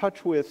in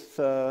touch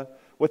with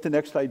what the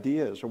next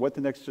idea is or what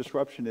the next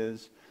disruption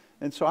is.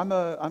 And so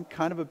I'm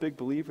kind of a big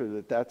believer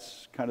that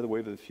that's kind of the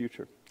wave of the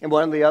future. And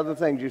one of the other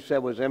things you said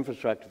was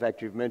infrastructure. In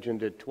fact, you've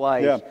mentioned it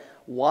twice. Yeah.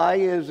 Why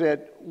is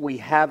it we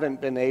haven't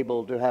been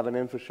able to have an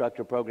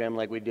infrastructure program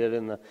like we did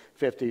in the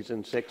 50s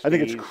and 60s? I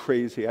think it's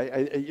crazy.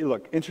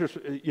 Look, interest,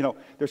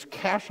 there's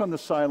cash on the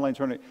sidelines.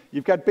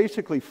 You've got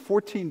basically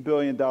 $14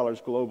 billion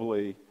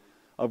globally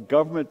of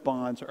government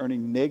bonds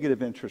earning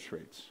negative interest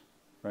rates,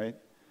 right?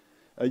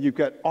 You've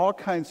got all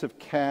kinds of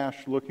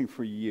cash looking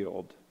for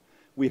yield.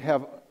 We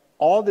have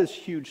all this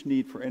huge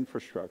need for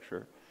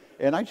infrastructure.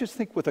 And I just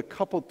think with a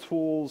couple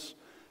tools,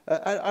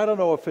 I don't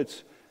know if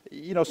it's,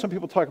 some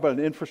people talk about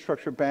an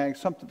infrastructure bank,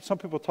 some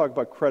people talk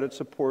about credit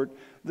support.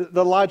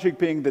 The logic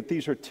being that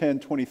these are 10,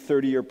 20,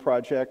 30-year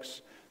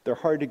projects. They're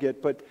hard to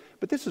get, but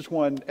this is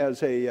one,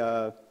 as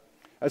a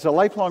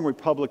lifelong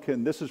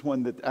Republican, this is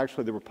one that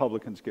actually the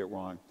Republicans get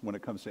wrong when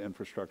it comes to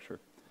infrastructure.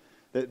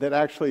 That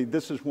actually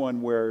this is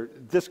one where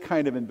this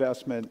kind of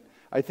investment,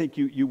 I think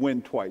you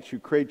win twice. You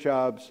create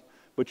jobs,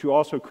 but you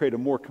also create a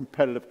more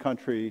competitive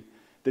country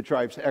that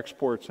drives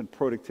exports and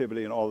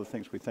productivity and all the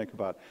things we think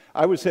about.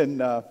 I was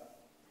in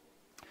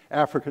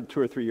Africa 2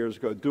 or 3 years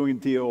ago doing a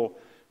deal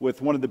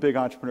with one of the big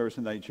entrepreneurs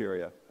in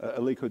Nigeria,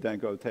 Aliko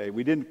Dangote.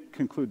 We didn't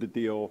conclude the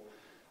deal.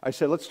 I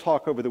said, let's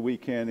talk over the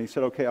weekend. He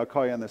said, okay, I'll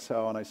call you on the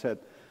cell. And I said,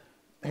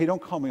 hey,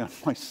 don't call me on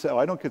my cell.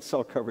 I don't get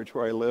cell coverage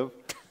where I live.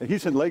 And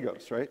he's in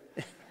Lagos, right?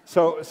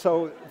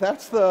 So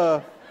that's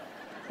the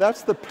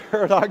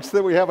paradox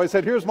that we have. I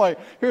said, here's my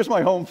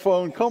home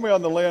phone. Call me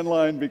on the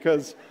landline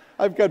because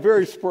I've got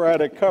very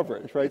sporadic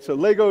coverage, right? So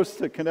Lagos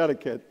to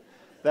Connecticut,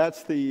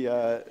 that's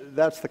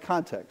the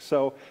context.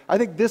 So I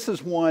think this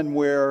is one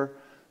where,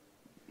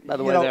 by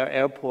the way, their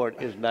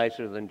airport is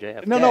nicer than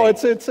JFK. No,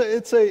 it's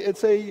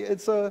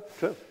a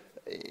True.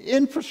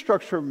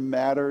 Infrastructure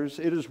matters.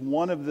 It is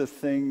one of the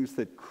things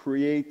that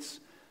creates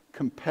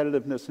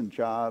competitiveness and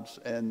jobs,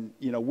 and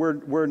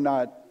we're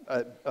not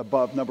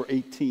above number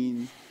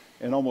 18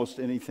 in almost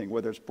anything,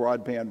 whether it's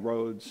broadband,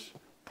 roads,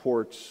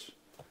 ports,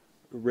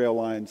 rail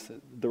lines,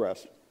 the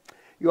rest.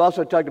 You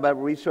also talked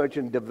about research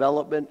and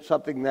development,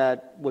 something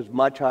that was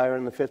much higher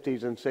in the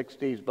 50s and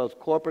 60s, both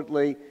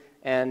corporately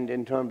and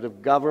in terms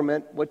of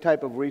government. What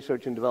type of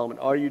research and development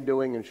are you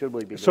doing and should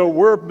we be doing? So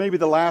we're maybe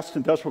the last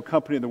industrial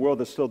company in the world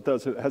that still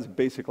has a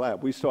basic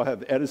lab. We still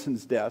have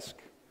Edison's desk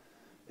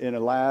in a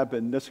lab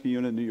in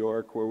Niskayuna, New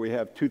York, where we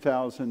have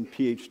 2,000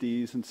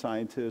 PhDs and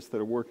scientists that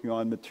are working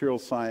on material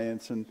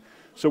science. And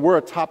so we're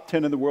a top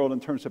 10 in the world in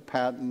terms of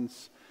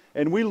patents.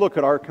 And we look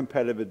at our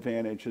competitive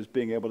advantage as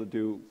being able to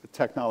do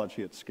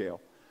technology at scale.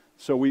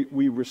 So we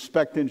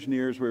respect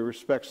engineers, we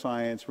respect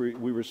science, we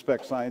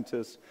respect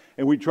scientists,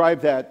 and we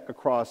drive that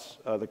across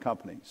the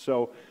company.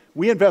 So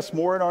we invest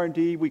more in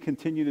R&D, we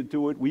continue to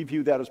do it, we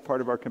view that as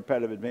part of our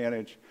competitive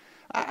advantage.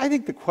 I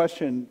think the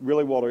question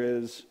really, Walter,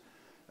 is,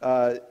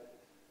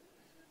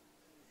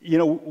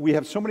 we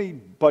have so many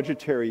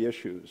budgetary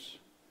issues.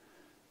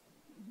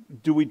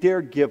 Do we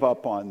dare give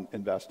up on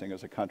investing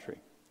as a country?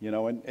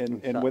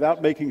 And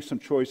without making some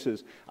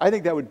choices, I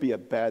think that would be a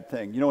bad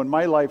thing. In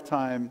my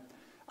lifetime,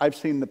 I've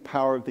seen the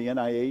power of the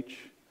NIH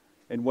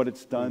and what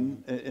it's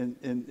done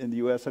in the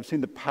U.S. I've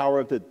seen the power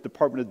of the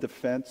Department of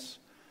Defense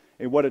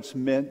and what it's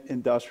meant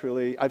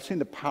industrially. I've seen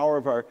the power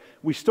of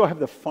we still have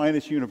the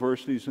finest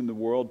universities in the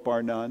world,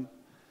 bar none.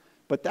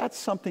 But that's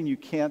something you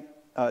can't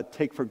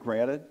take for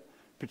granted,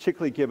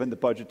 particularly given the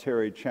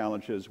budgetary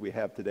challenges we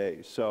have today.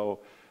 So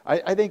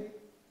I think,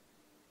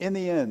 in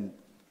the end,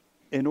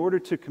 in order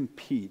to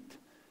compete,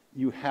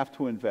 you have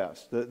to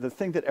invest. The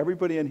thing that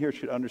everybody in here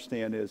should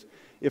understand is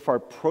if our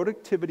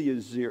productivity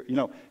is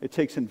zero, it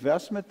takes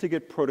investment to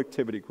get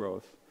productivity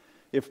growth.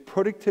 If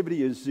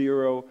productivity is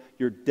zero,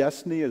 your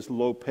destiny is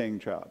low-paying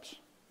jobs.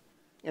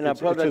 And our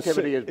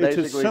productivity is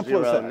basically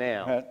zero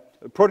now.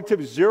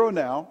 Productivity is zero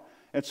now,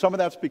 and some of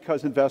that's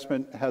because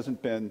investment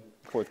hasn't been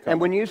forthcoming.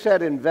 And when you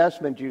said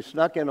investment, you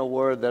snuck in a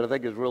word that I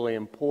think is really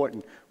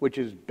important, which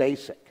is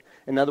basic.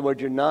 In other words,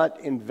 you're not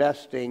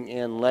investing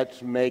in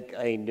let's make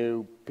a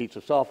new piece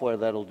of software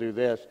that'll do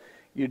this.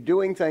 You're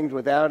doing things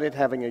without it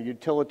having a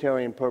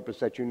utilitarian purpose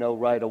that you know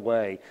right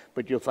away,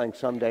 but you'll think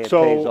someday it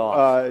pays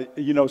off.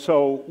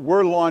 So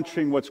we're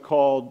launching what's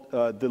called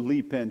the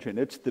LEAP engine.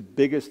 It's the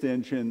biggest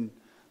engine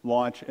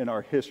launch in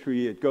our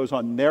history. It goes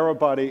on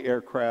narrow-body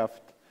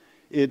aircraft.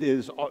 It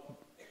is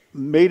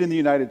made in the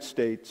United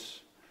States.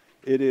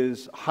 It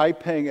is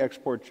high-paying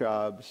export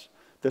jobs.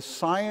 The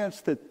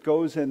science that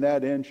goes in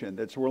that engine,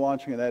 we're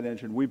launching in that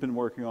engine, we've been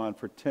working on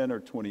for 10 or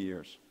 20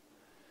 years.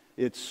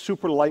 It's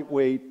super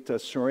lightweight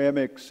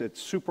ceramics,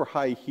 it's super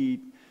high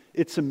heat.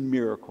 It's a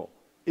miracle.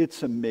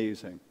 It's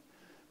amazing.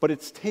 But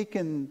it's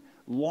taken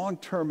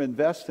long-term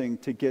investing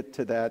to get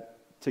to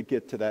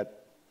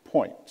that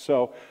point.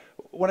 So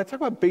when I talk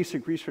about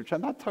basic research,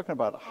 I'm not talking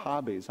about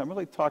hobbies. I'm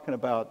really talking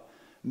about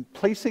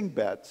placing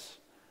bets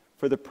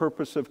for the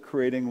purpose of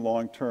creating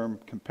long-term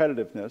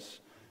competitiveness.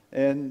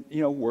 And,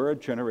 we're a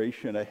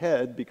generation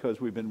ahead because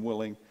we've been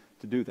willing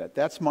to do that.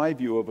 That's my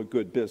view of a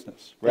good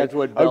business. Right? That's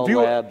what Bell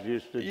Labs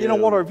used to do.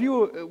 What our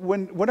view,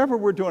 whenever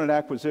we're doing an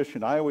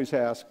acquisition, I always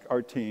ask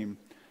our team,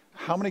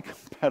 how many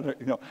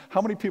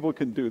people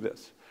can do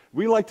this?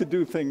 We like to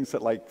do things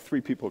that like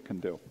 3 people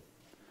can do.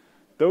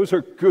 Those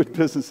are good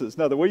businesses.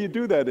 Now, the way you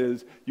do that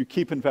is you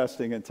keep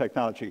investing in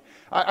technology.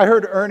 I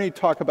heard Ernie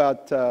talk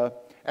about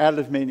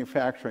additive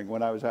manufacturing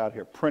when I was out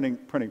here,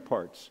 printing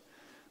parts.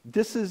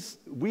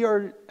 We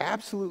are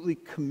absolutely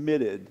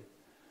committed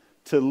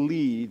to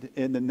lead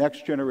in the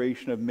next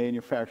generation of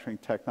manufacturing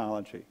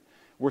technology.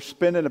 We're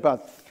spending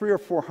about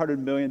 $300 or $400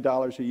 million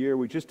a year.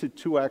 We just did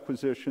 2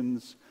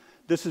 acquisitions.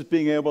 This is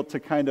being able to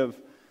kind of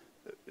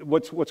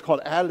what's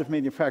called additive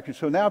manufacturing.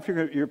 So now if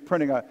you're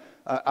printing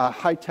a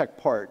high-tech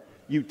part,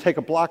 you take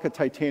a block of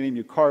titanium,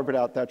 you carve it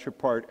out, that's your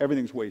part,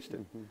 everything's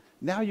wasted. Mm-hmm.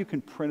 Now you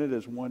can print it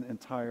as one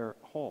entire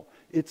whole.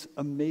 It's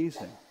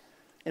amazing.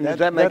 And does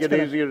that make it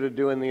easier to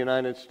do in the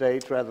United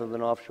States rather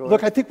than offshore?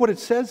 Look, I think what it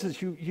says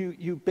is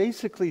you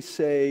basically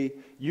say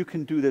you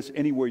can do this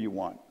anywhere you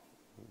want,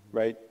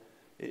 right?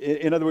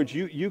 In other words,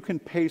 you can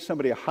pay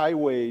somebody a high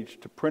wage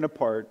to print a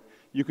part.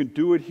 You can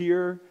do it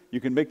here. You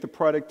can make the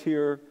product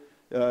here.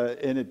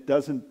 And it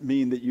doesn't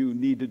mean that you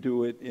need to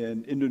do it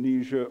in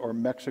Indonesia or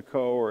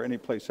Mexico or any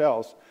place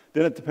else.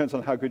 Then it depends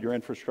on how good your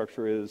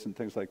infrastructure is and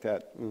things like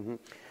that. Mm-hmm.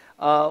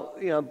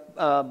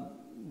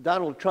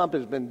 Donald Trump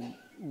has been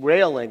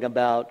railing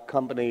about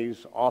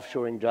companies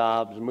offshoring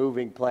jobs,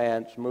 moving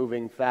plants,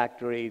 moving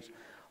factories,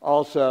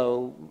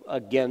 also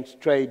against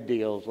trade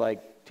deals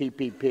like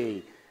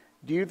TPP.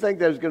 Do you think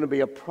there's going to be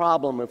a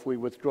problem if we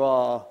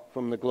withdraw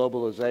from the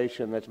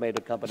globalization that's made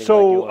a company like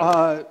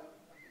yours?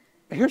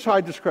 Here's how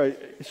I describe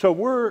it.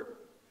 So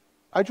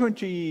I joined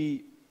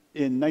GE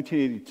in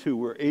 1982.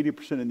 We're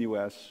 80% in the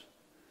U.S.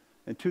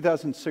 In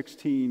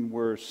 2016,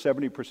 we're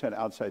 70%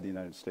 outside the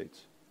United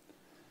States.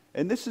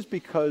 And this is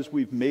because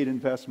we've made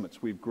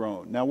investments, we've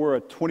grown. Now we're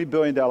a $20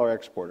 billion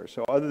exporter.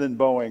 So other than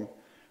Boeing,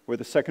 we're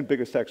the second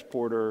biggest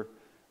exporter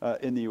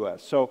in the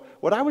U.S. So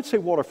what I would say,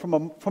 Walter,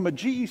 from a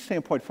GE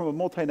standpoint, from a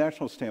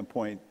multinational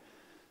standpoint,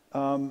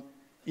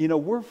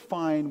 we're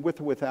fine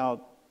with or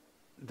without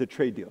the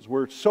trade deals.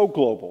 We're so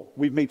global.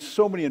 We've made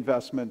so many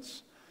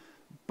investments.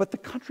 But the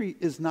country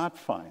is not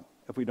fine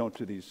if we don't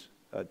do these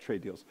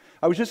trade deals.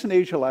 I was just in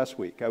Asia last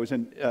week. I was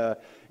in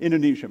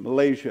Indonesia,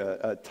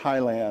 Malaysia,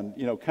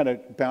 Thailand, kind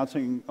of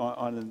bouncing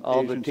on an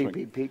all Asian the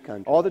swing. TPP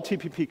countries. All the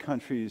TPP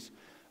countries.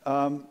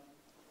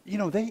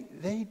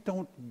 They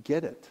don't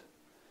get it.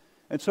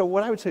 And so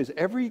what I would say is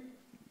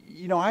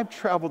I've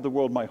traveled the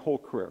world my whole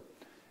career.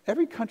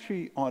 Every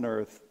country on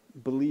earth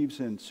believes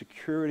in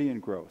security and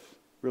growth,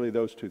 really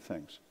those 2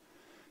 things.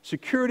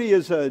 Security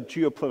is a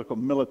geopolitical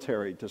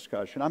military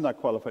discussion. I'm not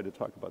qualified to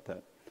talk about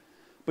that.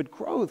 But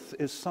growth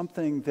is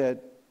something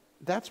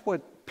that's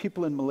what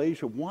people in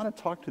Malaysia want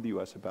to talk to the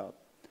U.S. about.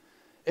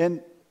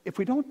 And if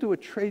we don't do a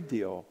trade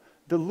deal,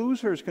 the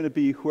loser is going to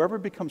be whoever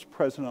becomes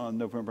president on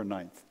November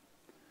 9th.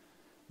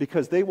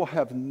 Because they will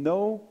have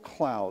no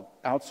clout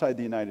outside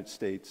the United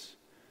States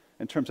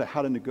in terms of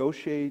how to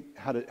negotiate,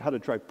 how to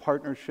drive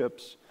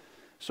partnerships.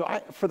 So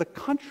for the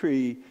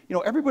country,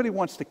 everybody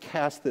wants to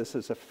cast this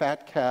as a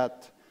fat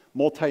cat,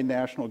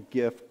 multinational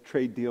gift,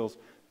 trade deals.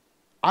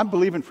 I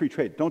believe in free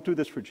trade. Don't do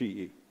this for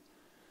GE.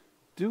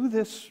 Do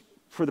this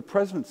for the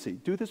presidency.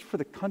 Do this for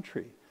the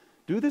country.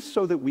 Do this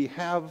so that we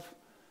have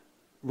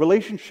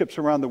relationships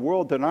around the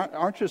world that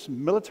aren't just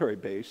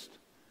military-based,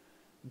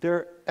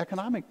 they're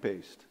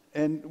economic-based.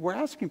 And we're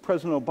asking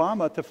President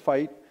Obama to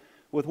fight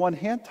with one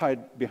hand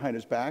tied behind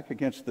his back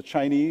against the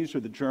Chinese or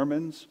the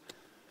Germans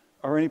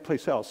or any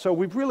place else. So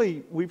we've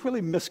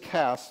really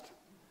miscast,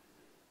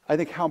 I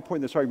think, how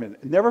important this argument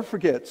is. Never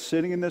forget,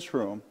 sitting in this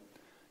room,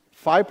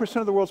 5%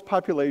 of the world's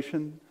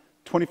population,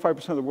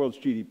 25% of the world's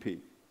GDP.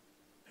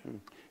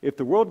 If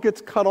the world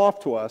gets cut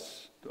off to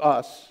us,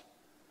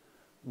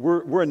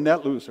 we're a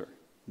net loser,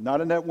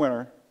 not a net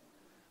winner.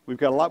 We've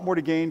got a lot more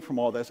to gain from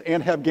all this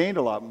and have gained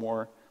a lot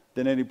more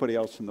than anybody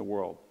else in the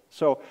world.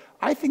 So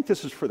I think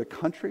this is for the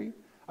country.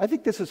 I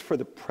think this is for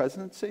the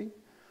presidency.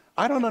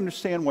 I don't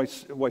understand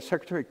why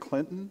Secretary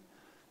Clinton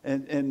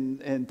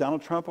and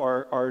Donald Trump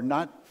are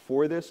not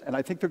for this, and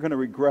I think they're going to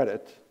regret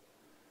it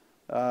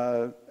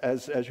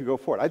as you go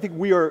forward. I think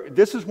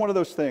this is one of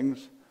those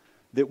things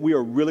that we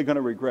are really going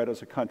to regret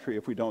as a country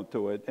if we don't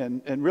do it.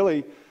 And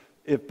really,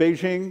 if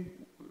Beijing,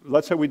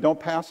 let's say we don't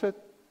pass it,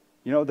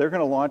 they're going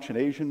to launch an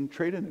Asian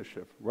trade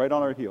initiative right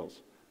on our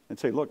heels and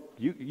say, look,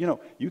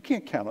 you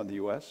can't count on the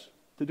U.S.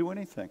 to do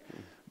anything.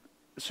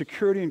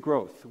 Security and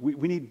growth.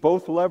 We need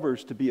both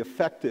levers to be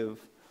effective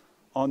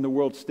on the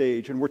world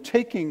stage. And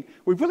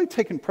we've really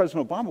taken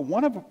President Obama,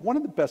 one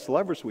of the best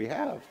levers we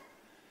have.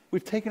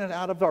 We've taken it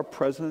out of our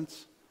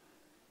president's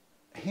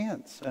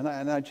hands. And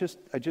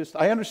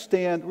I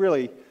understand,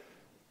 really,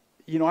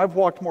 you know, I've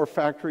walked more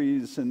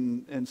factories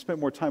and spent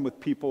more time with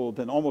people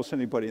than almost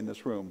anybody in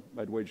this room,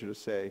 I'd wager to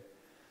say.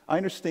 I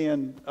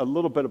understand a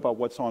little bit about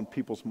what's on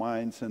people's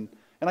minds, and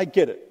I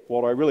get it,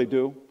 Walter, I really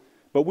do.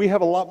 But we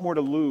have a lot more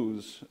to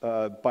lose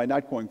by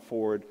not going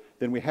forward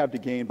than we have to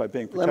gain by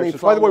being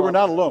protectionist. By the way, we're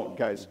not alone,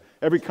 guys.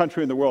 Every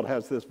country in the world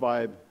has this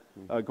vibe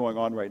going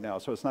on right now,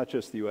 so it's not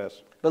just the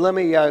U.S. But let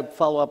me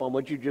follow up on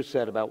what you just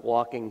said about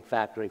walking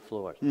factory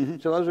floors.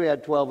 Suppose we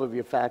had 12 of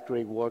your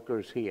factory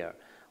workers here.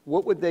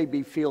 What would they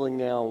be feeling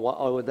now,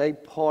 or were they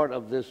part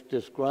of this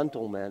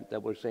disgruntlement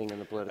that we're seeing in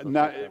the political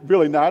system?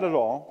 Really not at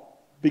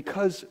all,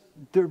 because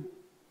they're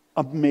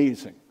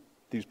amazing,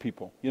 these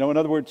people. You know, in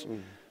other words,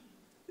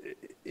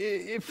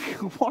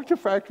 if you walked a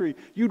factory,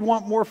 you'd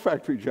want more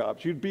factory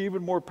jobs. You'd be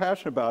even more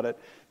passionate about it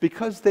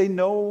because they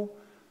know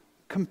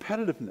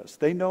competitiveness,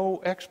 they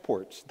know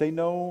exports, they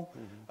know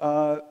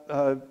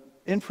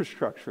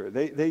infrastructure,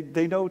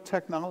 they know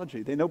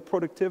technology, they know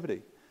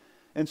productivity.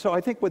 And so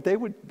I think what they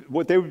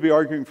would be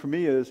arguing for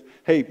me is,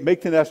 hey,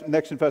 make the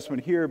next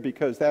investment here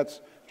because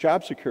that's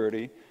job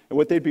security. And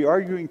what they'd be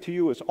arguing to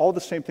you is all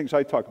the same things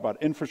I talk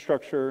about,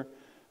 infrastructure,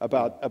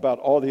 about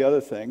all the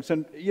other things.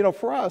 And, you know,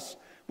 for us,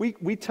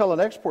 we tell an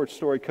export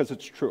story because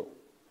it's true.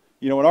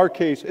 You know, in our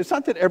case, it's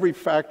not that every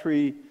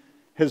factory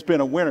has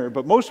been a winner,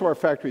 but most of our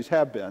factories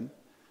have been.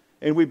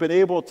 And we've been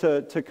able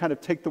to kind of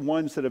take the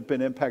ones that have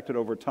been impacted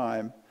over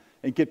time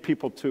and get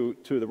people to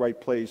the right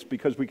place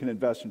because we can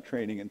invest in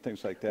training and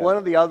things like that. One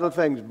of the other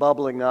things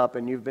bubbling up,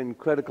 and you've been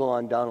critical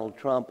on Donald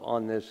Trump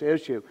on this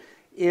issue,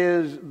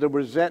 is the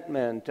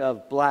resentment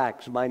of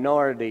blacks,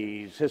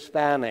 minorities,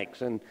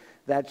 Hispanics, and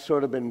that's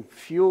sort of been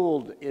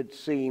fueled, it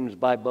seems,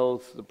 by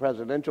both the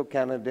presidential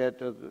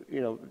candidate,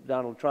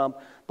 Donald Trump,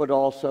 but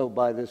also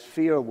by this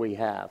fear we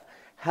have.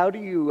 How do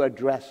you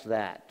address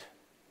that?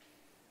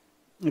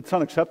 It's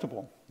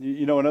unacceptable.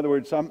 You know, in other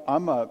words,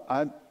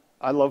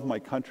 I love my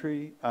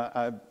country.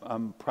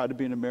 I'm proud to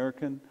be an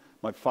American.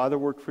 My father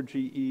worked for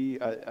GE.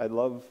 I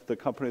love the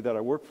company that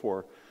I work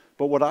for.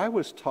 But what I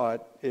was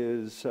taught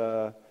is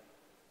to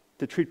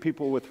treat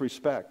people with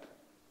respect,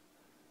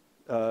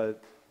 to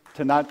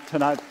not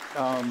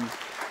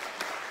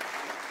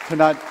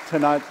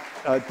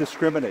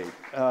discriminate,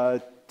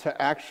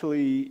 to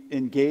actually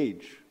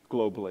engage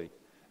globally.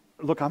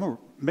 Look,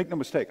 make no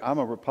mistake, I'm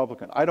a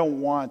Republican. I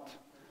don't want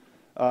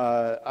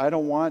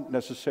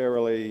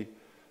necessarily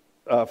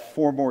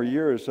 4 more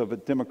years of a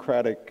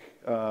Democratic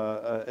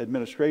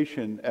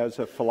administration as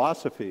a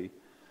philosophy,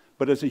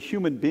 but as a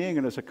human being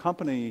and as a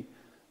company,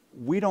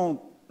 we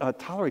don't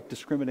tolerate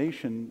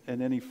discrimination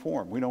in any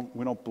form. We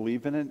don't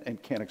believe in it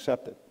and can't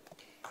accept it.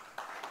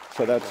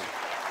 So that's.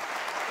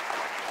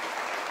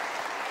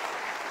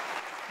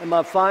 And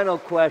my final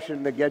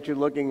question to get you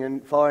looking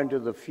far into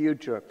the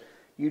future.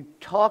 You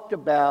talked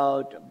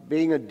about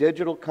being a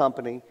digital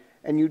company,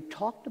 and you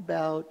talked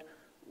about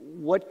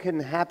what can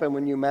happen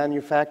when you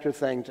manufacture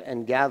things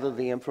and gather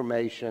the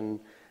information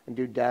and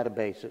do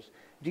databases.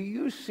 Do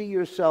you see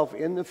yourself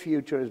in the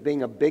future as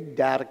being a big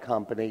data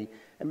company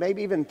and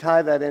maybe even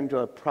tie that into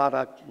a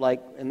product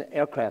like an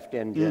aircraft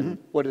engine?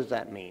 What does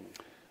that mean?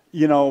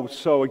 You know,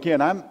 so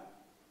again,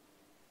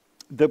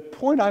 the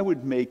point I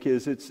would make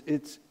is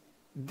it's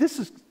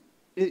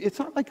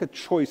not like a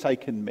choice I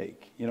can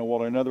make. You know,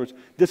 Walter, in other words,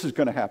 this is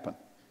going to happen.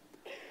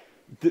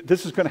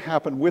 This is going to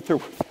happen with or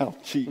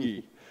without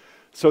GE.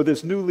 So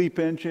this new LEAP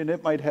engine,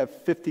 it might have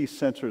 50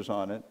 sensors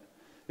on it.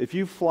 If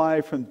you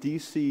fly from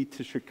DC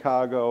to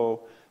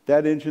Chicago,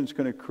 that engine's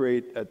going to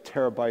create a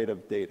terabyte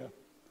of data,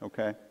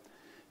 okay?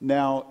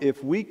 Now,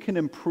 if we can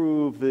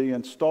improve the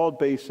installed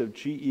base of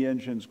GE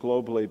engines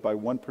globally by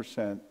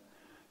 1%,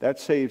 that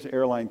saves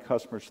airline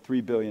customers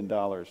 $3 billion.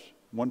 1%,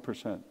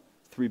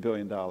 $3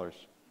 billion.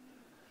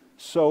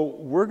 So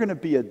we're going to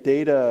be a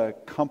data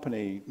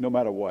company no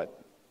matter what.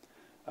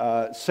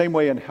 Same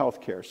way in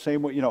healthcare.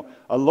 Same way, you know,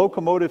 a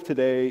locomotive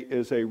today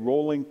is a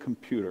rolling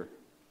computer.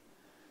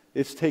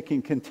 It's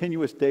taking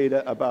continuous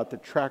data about the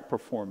track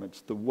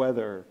performance, the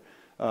weather,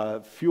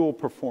 fuel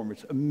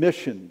performance,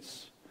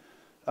 emissions.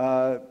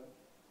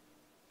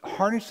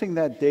 Harnessing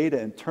that data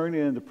and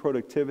turning it into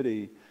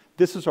productivity,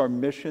 this is our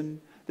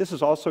mission. This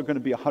is also going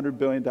to be a $100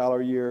 billion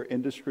a year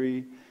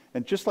industry.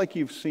 And just like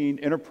you've seen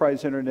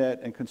enterprise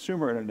internet and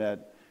consumer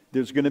internet,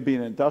 there's going to be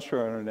an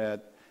industrial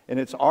internet. And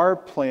it's our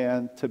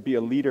plan to be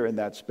a leader in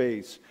that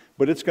space.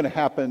 But it's going to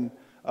happen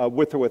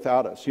with or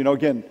without us. You know,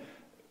 again,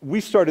 we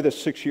started this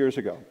 6 years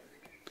ago.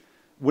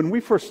 When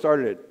we first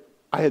started it,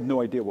 I had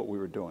no idea what we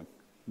were doing.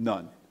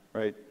 None,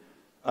 right?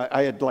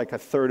 I had like a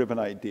third of an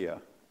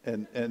idea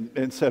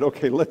and said,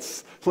 okay,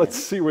 let's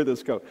see where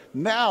this goes.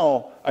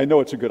 Now, I know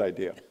it's a good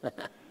idea.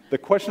 The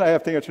question I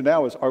have to answer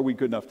now is, are we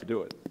good enough to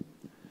do it?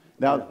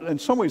 Now, in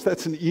some ways,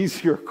 that's an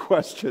easier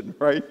question,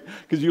 right?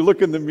 Because you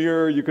look in the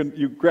mirror,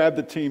 you grab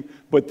the team,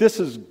 but this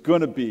is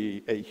going to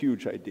be a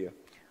huge idea.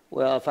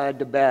 Well, if I had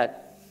to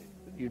bet,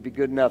 you'd be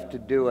good enough to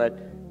do it.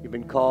 You've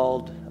been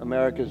called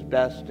America's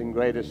best and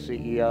greatest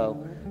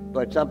CEO,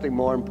 but something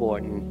more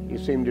important, you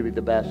seem to be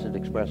the best at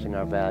expressing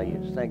our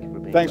values. Thank you for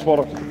being here. Thanks,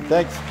 Walter.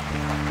 Thanks.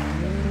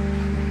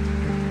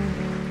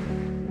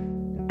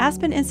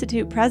 Aspen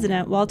Institute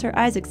President Walter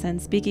Isaacson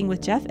speaking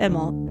with Jeff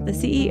Immelt, the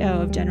CEO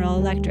of General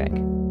Electric.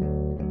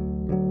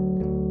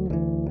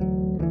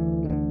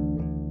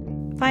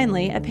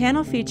 Finally, a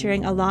panel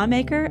featuring a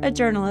lawmaker, a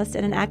journalist,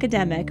 and an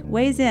academic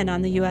weighs in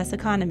on the U.S.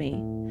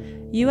 economy.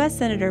 U.S.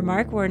 Senator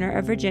Mark Warner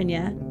of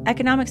Virginia,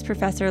 economics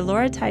professor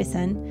Laura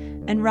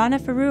Tyson, and Rana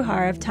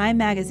Foroohar of Time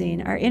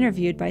magazine are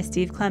interviewed by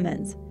Steve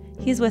Clemons.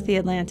 He's with The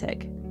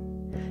Atlantic.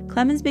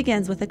 Clemons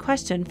begins with a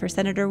question for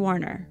Senator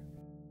Warner.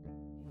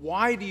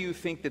 Why do you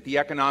think that the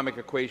economic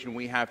equation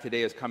we have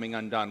today is coming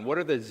undone? What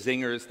are the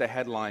zingers, the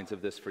headlines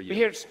of this for you?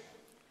 Here's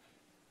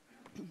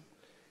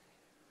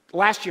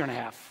last year and a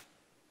half,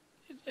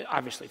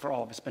 obviously for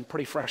all of us, been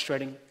pretty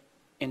frustrating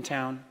in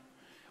town,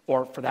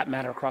 or for that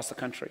matter across the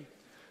country.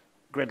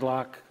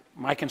 Gridlock.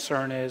 My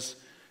concern is,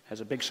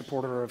 as a big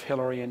supporter of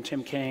Hillary and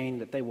Tim Kaine,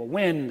 that they will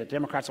win, the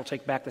Democrats will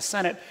take back the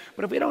Senate.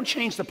 But if we don't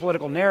change the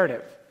political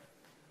narrative,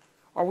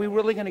 are we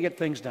really going to get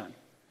things done?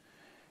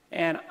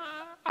 And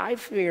I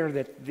fear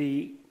that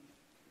the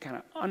kind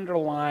of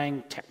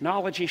underlying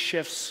technology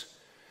shifts,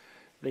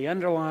 the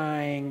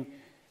underlying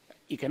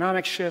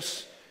economic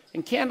shifts,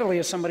 and candidly,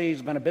 as somebody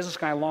who's been a business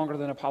guy longer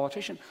than a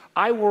politician,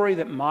 I worry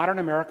that modern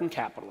American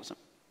capitalism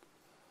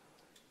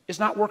is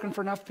not working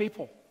for enough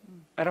people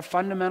at a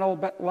fundamental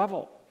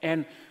level.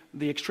 And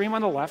the extreme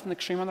on the left and the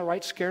extreme on the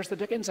right scares the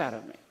dickens out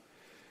of me.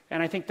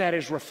 And I think that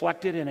is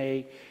reflected in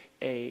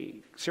a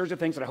series of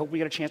things that I hope we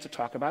get a chance to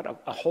talk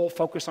about, a whole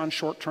focus on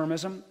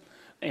short-termism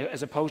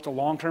as opposed to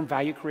long-term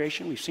value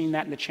creation. We've seen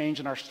that in the change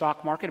in our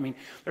stock market. I mean,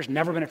 there's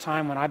never been a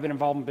time when I've been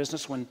involved in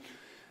business when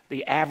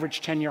the average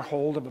 10-year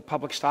hold of a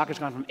public stock has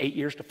gone from 8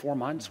 years to 4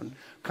 months, when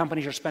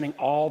companies are spending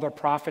all their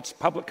profits,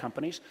 public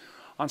companies,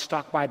 on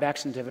stock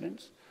buybacks and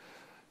dividends.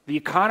 The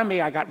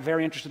economy, I got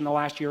very interested in the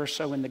last year or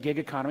so in the gig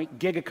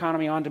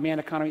economy, on-demand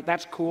economy.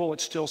 That's cool.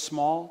 It's still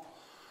small.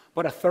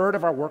 But a third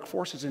of our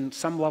workforce is in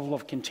some level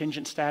of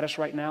contingent status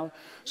right now.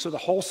 So the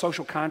whole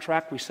social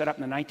contract we set up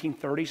in the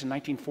 1930s and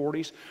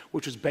 1940s,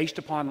 which was based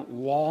upon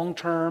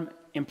long-term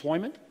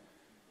employment,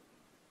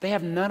 they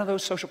have none of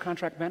those social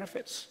contract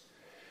benefits.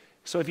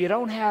 So if you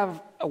don't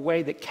have a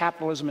way that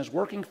capitalism is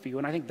working for you,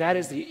 and I think that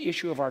is the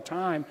issue of our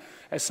time,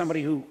 as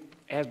somebody who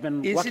has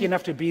been lucky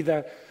enough to be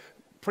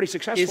pretty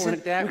successful in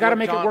it, we've got to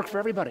make it work for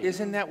everybody.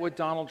 Isn't that what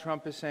Donald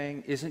Trump is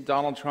saying? Isn't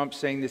Donald Trump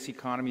saying this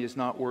economy is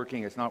not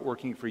working? It's not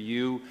working for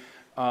you,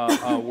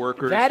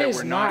 workers. That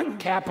is not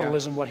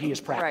capitalism, what he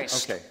has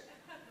practiced. Okay.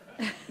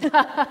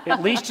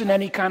 At least in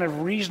any kind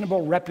of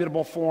reasonable,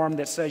 reputable form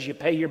that says you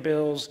pay your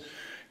bills,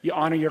 you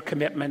honor your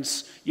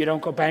commitments, you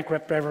don't go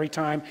bankrupt every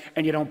time,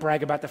 and you don't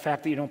brag about the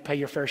fact that you don't pay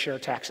your fair share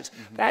of taxes.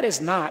 Mm-hmm. That is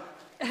not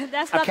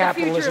that's a not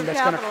capitalism that's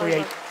going to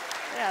create.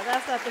 Yeah,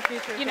 that's not the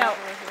future of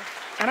capitalism.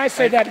 And I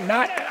say that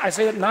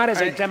not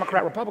as a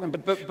Democrat Republican,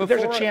 but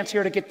there's a chance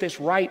here to get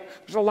this right.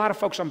 There's a lot of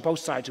folks on both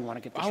sides who want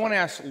to get this right. I want to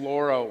ask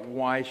Laura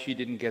why she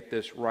didn't get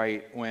this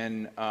right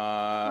when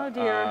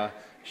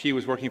she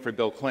was working for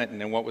Bill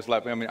Clinton and what was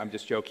left. I mean, I'm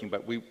just joking,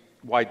 but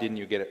why didn't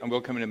you get it? And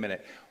we'll come in a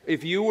minute.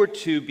 If you were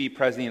to be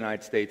President of the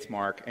United States,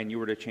 Mark, and you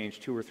were to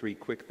change 2 or 3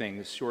 quick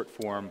things, short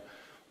form,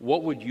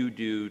 what would you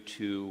do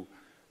to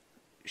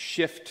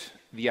shift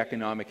the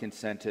economic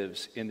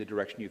incentives in the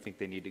direction you think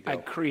they need to go?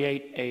 I'd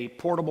create a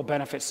portable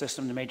benefit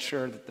system to make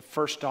sure that the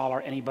first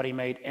dollar anybody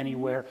made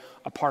anywhere,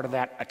 a part of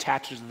that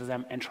attaches to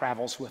them and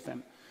travels with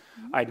them.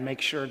 Mm-hmm. I'd make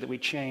sure that we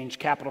change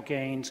capital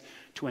gains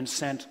to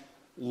incent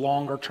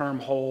longer-term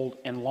hold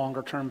and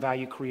longer-term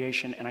value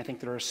creation, and I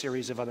think there are a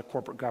series of other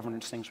corporate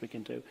governance things we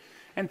can do.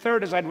 And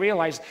third is I'd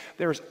realize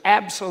there's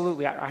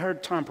absolutely, I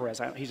heard Tom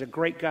Perez, he's a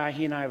great guy,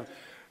 he and I have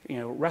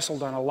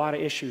wrestled on a lot of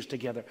issues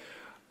together.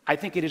 I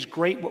think it is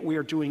great what we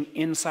are doing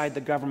inside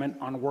the government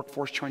on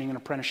workforce training and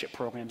apprenticeship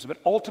programs. But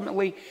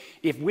ultimately,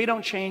 if we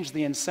don't change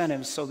the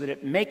incentives so that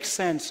it makes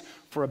sense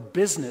for a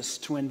business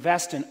to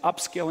invest in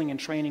upskilling and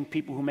training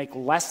people who make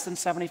less than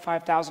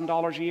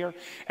 $75,000 a year,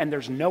 and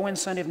there's no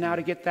incentive now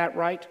to get that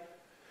right,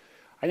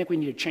 I think we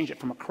need to change it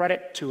from a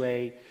credit to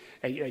a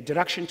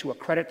deduction to a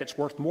credit that's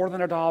worth more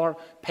than $1,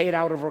 pay it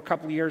out over a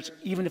couple of years,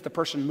 even if the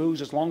person moves,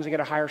 as long as they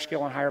get a higher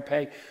skill and higher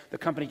pay, the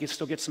company can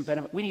still get some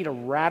benefit. We need a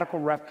radical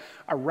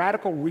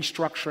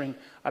restructuring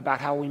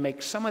about how we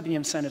make some of the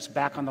incentives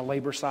back on the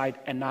labor side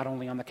and not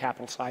only on the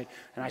capital side,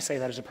 and I say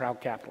that as a proud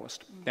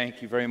capitalist.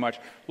 Thank you very much.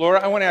 Laura,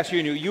 I want to ask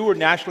you were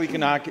National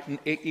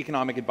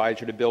Economic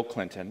Advisor to Bill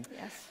Clinton,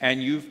 yes,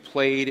 and you've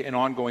played an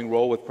ongoing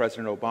role with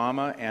President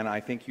Obama, and I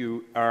think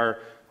you are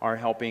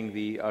helping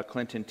the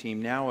Clinton team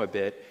now a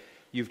bit.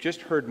 You've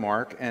just heard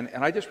Mark, and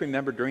I just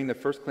remember during the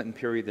first Clinton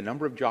period, the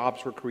number of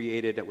jobs were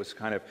created. It was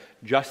kind of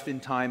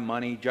just-in-time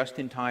money,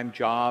 just-in-time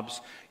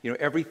jobs.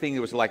 Everything, it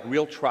was like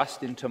real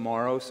trust in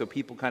tomorrow, so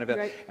people kind of,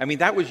 right. I mean,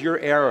 that was your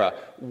era.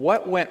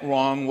 What went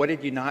wrong? What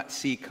did you not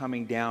see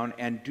coming down?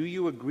 And do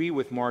you agree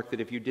with Mark that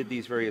if you did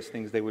these various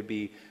things, they would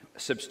be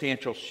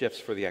substantial shifts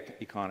for the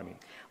economy?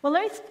 Well,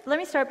 let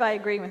me start by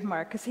agreeing with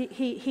Mark, because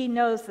he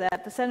knows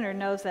that, the senator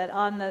knows that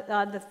on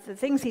the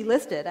things he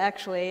listed,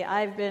 actually,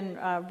 I've been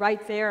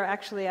right there.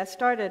 Actually, I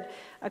started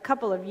a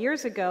couple of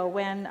years ago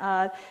when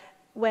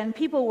when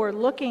people were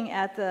looking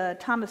at the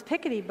Thomas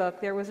Piketty book,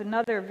 there was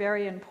another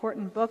very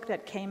important book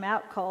that came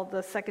out called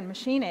The Second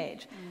Machine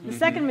Age. The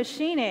Second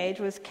Machine Age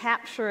was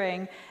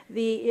capturing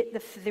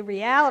the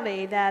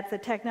reality that the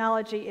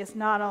technology is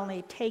not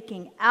only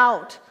taking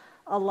out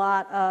a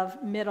lot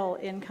of middle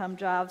income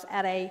jobs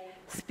at a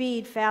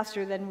speed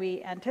faster than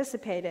we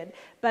anticipated,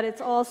 but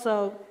it's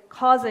also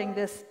causing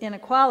this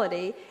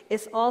inequality.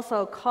 It's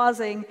also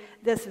causing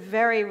this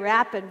very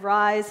rapid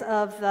rise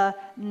of the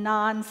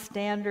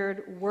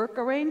non-standard work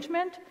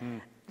arrangement.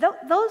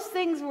 Those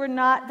things were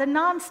not, the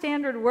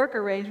non-standard work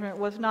arrangement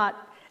was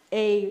not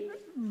a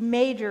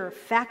major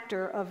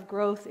factor of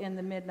growth in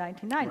the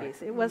mid-1990s.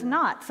 Right. It was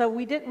not. So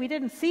we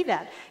didn't see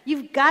that.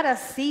 You've got to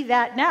see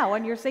that now.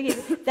 And you're saying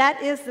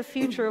that is the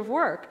future of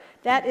work.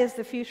 That is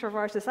the future of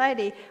our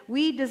society.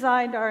 We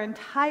designed our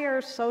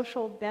entire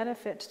social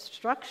benefit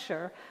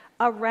structure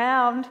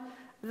around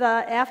the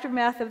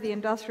aftermath of the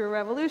Industrial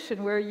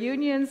Revolution, where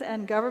unions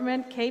and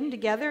government came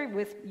together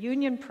with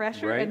union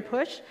pressure and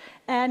push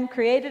and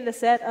created a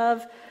set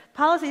of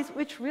policies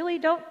which really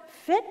don't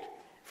fit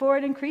for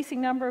an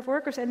increasing number of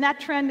workers, and that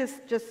trend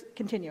is just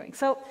continuing.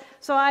 So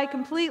I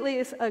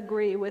completely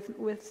agree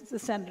with the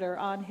senator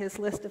on his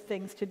list of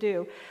things to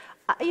do.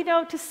 You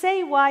know, to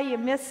say why you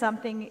missed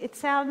something, it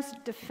sounds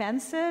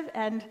defensive,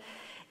 and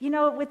you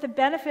know, with the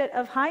benefit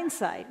of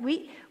hindsight,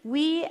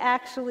 we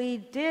actually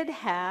did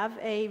have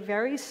a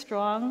very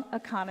strong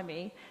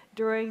economy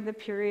during the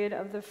period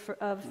of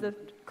the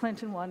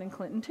Clinton 1 and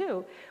Clinton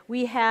 2.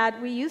 We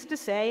used to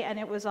say, and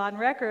it was on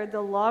record,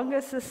 the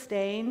longest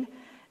sustained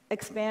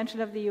expansion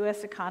of the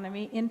U.S.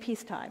 economy in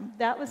peacetime.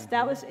 That was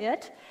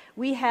it.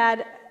 We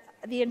had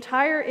the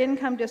entire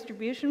income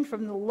distribution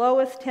from the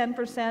lowest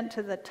 10%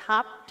 to the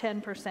top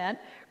 10%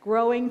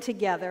 growing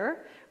together.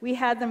 We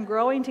had them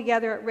growing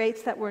together at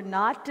rates that were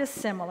not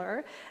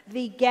dissimilar.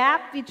 The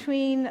gap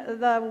between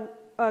the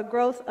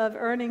growth of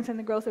earnings and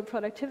the growth of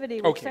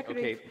productivity.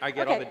 Okay, I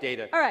get all the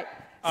data. All right.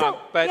 So,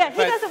 he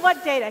doesn't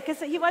want data, because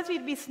he wants me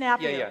to be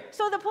snappy. Yeah.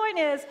 So the point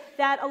is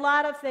that a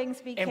lot of things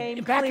became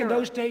and back clearer. in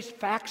those days,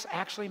 facts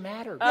actually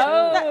mattered.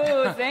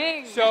 Oh,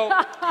 thanks. So,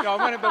 no, I'm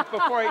gonna,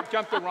 before I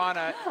jump to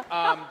Rana,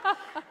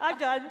 I'm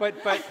done.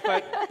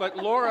 But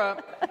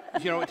Laura,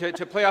 you know,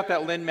 to play off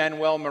that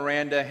Lin-Manuel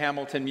Miranda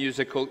Hamilton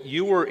musical,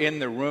 you were in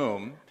the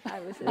room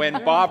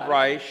when Bob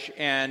Reich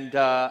and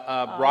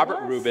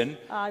Robert Rubin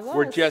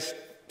were just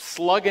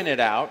slugging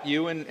it out.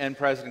 You and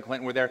President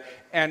Clinton were there.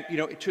 And, you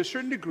know, to a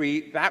certain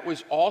degree, that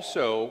was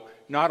also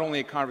not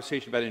only a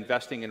conversation about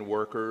investing in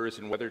workers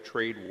and whether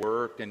trade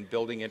worked and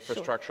building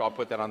infrastructure. Sure. I'll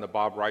put that on the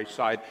Bob Reich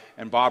side.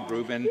 And Bob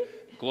Rubin,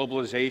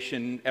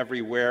 globalization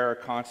everywhere,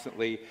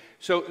 constantly.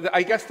 So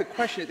I guess the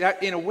question,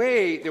 that in a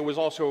way, there was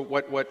also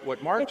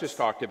what Mark just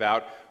talked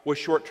about, was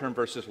short-term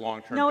versus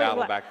long-term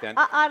battle back then.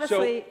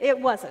 Honestly, it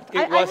wasn't.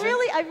 I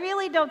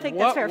really don't think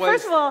that's fair.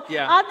 First of all,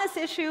 on this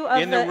issue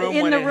of in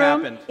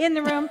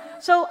the room.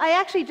 So I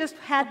actually just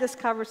had this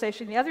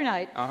conversation the other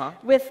night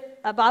with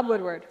Bob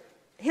Woodward.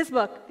 His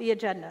book, The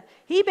Agenda.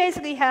 He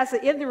basically has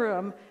it in the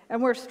room,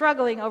 and we're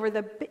struggling over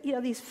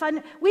these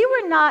fun. We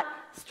were not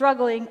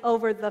struggling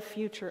over the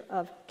future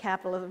of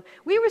capitalism.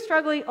 We were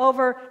struggling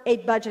over a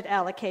budget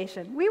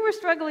allocation. We were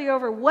struggling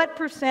over what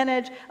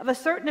percentage of a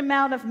certain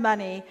amount of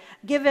money,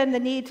 given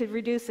the need to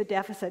reduce the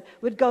deficit,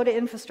 would go to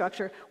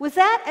infrastructure. Was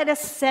that an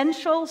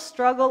essential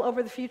struggle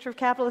over the future of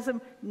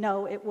capitalism?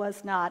 No, it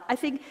was not. I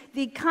think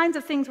the kinds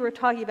of things we're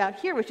talking about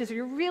here, which is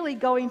you're really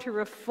going to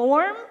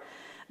reform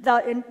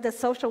the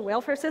social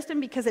welfare system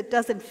because it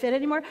doesn't fit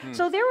anymore.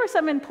 So there were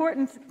some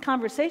important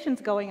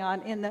conversations going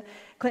on in the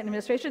Clinton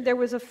administration. There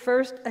was a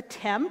first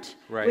attempt,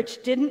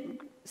 which didn't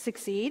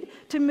succeed,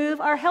 to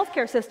move our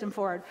healthcare system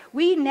forward.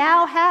 We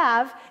now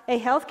have a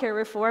healthcare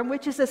reform,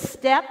 which is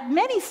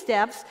many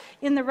steps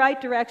in the right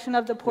direction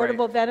of the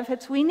portable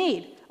benefits we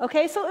need.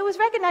 Okay, so it was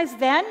recognized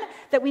then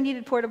that we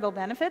needed portable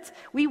benefits.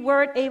 We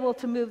weren't able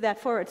to move that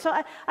forward. So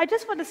I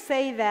just want to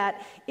say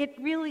that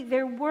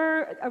there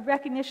were a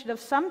recognition of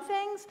some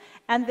things,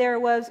 and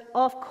there was,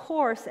 of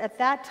course, at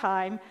that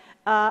time,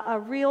 a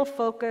real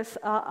focus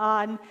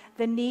on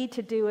the need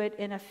to do it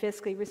in a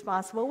fiscally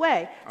responsible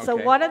way. Okay. So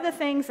one of the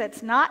things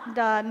that's not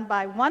done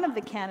by one of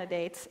the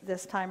candidates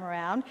this time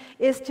around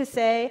is to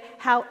say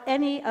how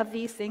any of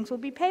these things will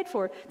be paid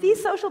for.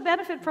 These social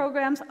benefit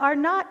programs are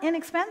not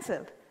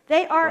inexpensive.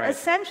 They are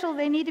essential.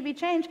 They need to be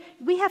changed.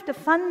 We have to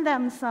fund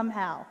them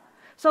somehow.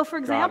 So, for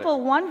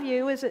example, one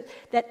view is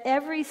that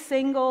every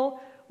single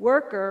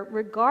worker,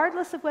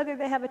 regardless of whether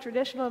they have a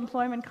traditional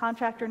employment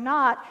contract or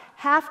not,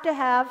 have to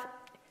have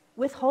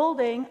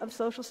withholding of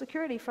Social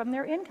Security from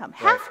their income.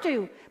 Have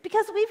to,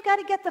 because we've got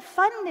to get the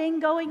funding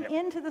going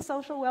into the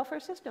social welfare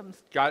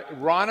systems. Got it.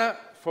 Rana,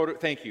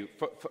 thank you.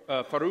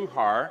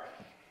 Faruhar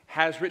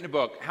has written a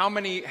book. How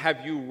many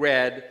have you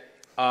read?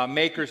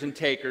 Makers and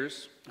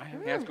Takers.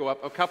 Hands go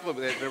up. A couple of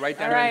them. They're right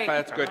down here.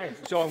 That's good.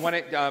 So I want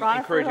to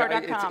encourage.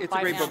 It's a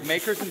great book.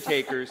 Makers and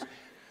Takers.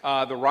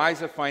 The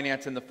Rise of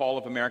Finance and the Fall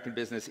of American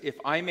Business. If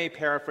I may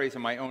paraphrase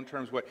in my own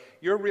terms, what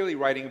you're really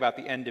writing about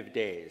the end of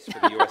days for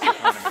the U.S.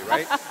 economy,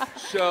 right?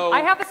 So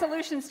I have a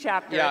solutions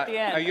chapter at the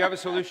end. You have a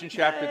solution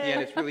chapter at the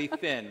end. It's really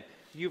thin.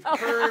 You've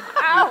heard,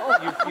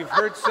 you've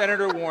heard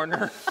Senator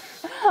Warner.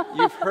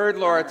 You've heard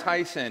Laura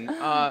Tyson.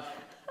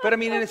 But I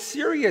mean, in a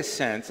serious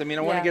sense, I mean,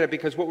 I want to get it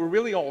because what we're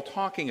really all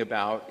talking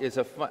about is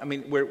I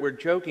mean, we're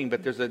joking,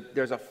 but there's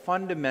a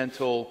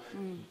fundamental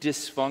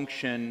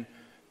dysfunction,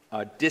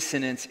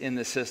 dissonance in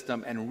the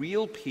system, and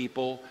real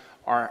people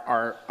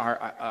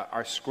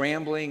are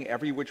scrambling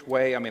every which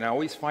way. I mean, I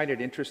always find it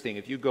interesting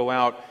if you go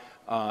out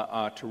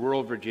to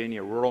rural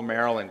Virginia, rural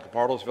Maryland,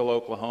 Bartlesville,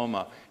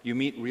 Oklahoma, you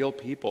meet real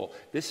people.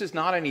 This is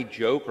not any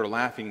joke or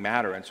laughing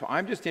matter. And so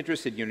I'm just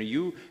interested, you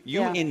know,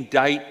 you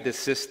indict the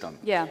system.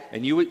 Yeah.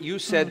 And you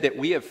said that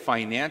we have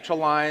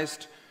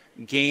financialized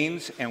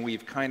gains and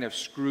we've kind of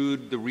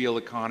screwed the real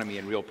economy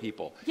and real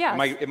people. Yes.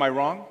 Am I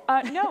wrong?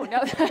 No,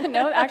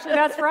 actually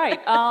that's right.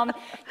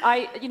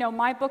 You know,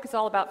 my book is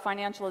all about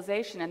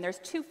financialization, and there's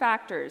two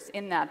factors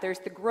in that. There's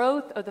the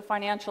growth of the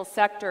financial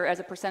sector as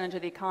a percentage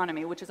of the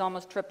economy, which has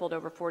almost tripled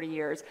over 40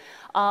 years,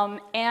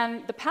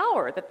 and the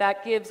power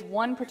that gives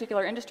one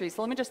particular industry.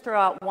 So let me just throw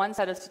out one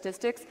set of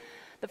statistics.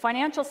 The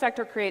financial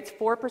sector creates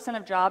 4%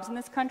 of jobs in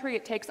this country.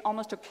 It takes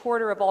almost a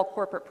quarter of all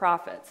corporate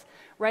profits,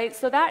 right?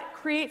 So that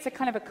creates a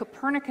kind of a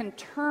Copernican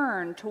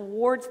turn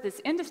towards this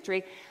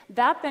industry.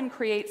 That then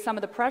creates some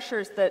of the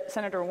pressures that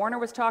Senator Warner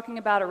was talking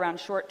about around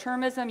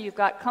short-termism. You've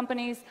got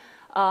companies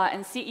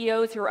and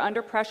CEOs who are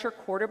under pressure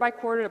quarter by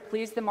quarter to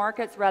please the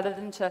markets rather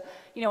than to,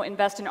 you know,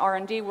 invest in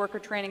R&D, worker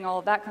training, all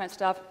of that kind of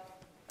stuff.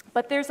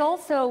 But there's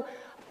also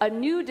a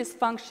new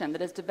dysfunction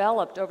that has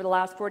developed over the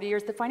last 40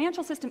 years. The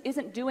financial system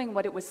isn't doing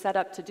what it was set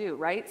up to do,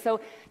 right? So,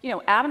 you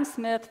know, Adam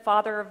Smith,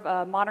 father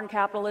of modern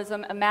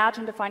capitalism,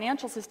 imagined a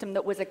financial system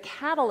that was a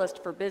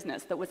catalyst for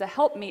business, that was a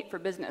helpmeet for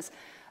business.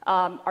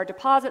 Our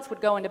deposits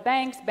would go into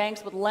banks,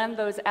 banks would lend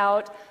those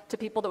out to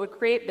people that would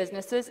create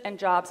businesses and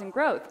jobs and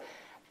growth.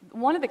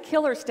 One of the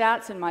killer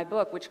stats in my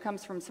book, which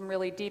comes from some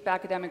really deep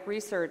academic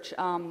research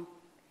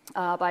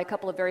by a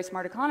couple of very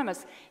smart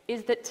economists,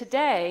 is that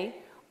today,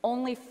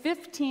 only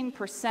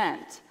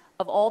 15%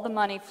 of all the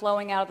money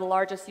flowing out of the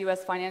largest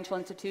U.S. financial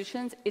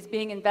institutions is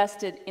being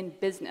invested in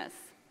business,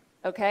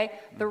 okay?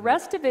 The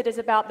rest of it is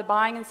about the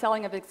buying and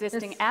selling of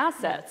existing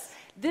assets.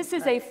 This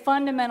is a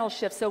fundamental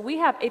shift. So we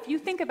have, if you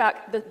think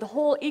about the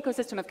whole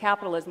ecosystem of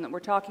capitalism that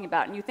we're talking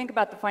about, and you think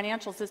about the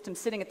financial system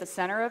sitting at the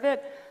center of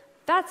it,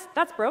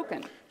 that's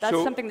broken.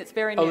 That's something that's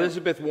very new.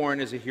 Elizabeth Warren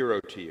is a hero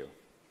to you.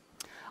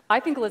 I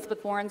think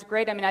Elizabeth Warren's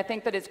great. I mean, I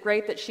think that it's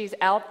great that she's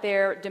out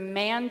there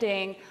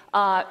demanding,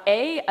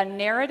 a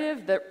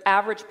narrative that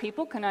average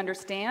people can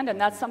understand, and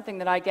that's something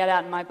that I get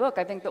at in my book.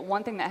 I think that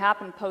one thing that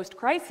happened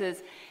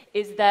post-crisis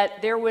is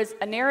that there was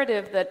a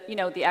narrative that, you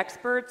know, the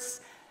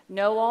experts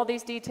know all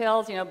these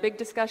details, you know, big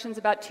discussions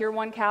about Tier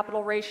 1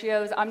 capital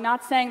ratios. I'm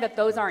not saying that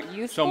those aren't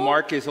useful. So,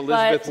 Mark, is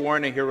Elizabeth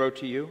Warren a hero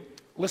to you?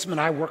 Listen,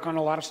 I work on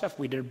a lot of stuff.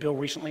 We did a bill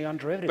recently on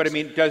derivatives. But I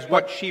mean, does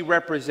what she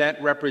represent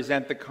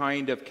the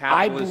kind of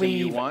capitalism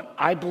you want?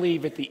 I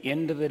believe at the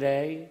end of the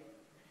day,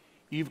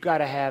 you've got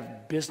to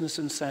have business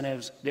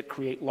incentives that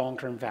create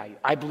long-term value.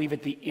 I believe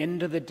at the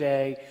end of the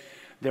day,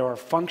 there are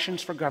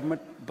functions for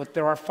government, but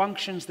there are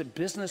functions that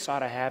business ought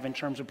to have in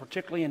terms of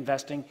particularly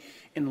investing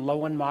in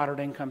low and moderate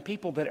income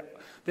people that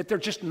they're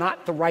just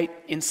not the right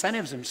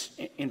incentives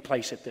in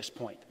place at this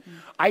point.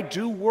 I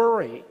do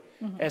worry,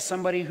 as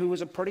somebody who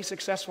was a pretty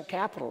successful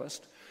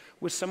capitalist,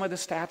 with some of the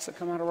stats that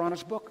come out of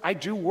Rana's book. I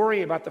do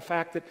worry about the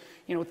fact that,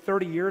 you know,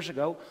 30 years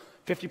ago,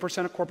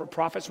 50% of corporate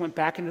profits went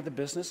back into the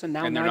business, and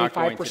now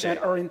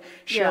 95% are in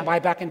share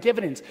buyback and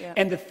dividends.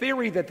 And the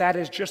theory that that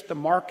is just the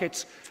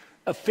market's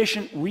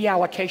efficient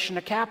reallocation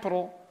of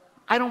capital,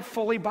 I don't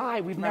fully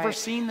buy. We've never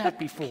seen that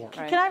before.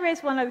 Can I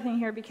raise one other thing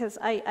here? Because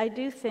I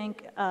do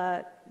think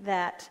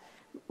that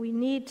we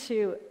need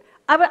to,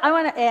 I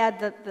want to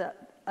add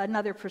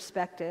another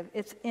perspective.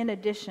 It's in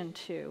addition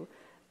to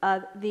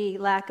the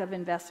lack of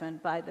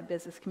investment by the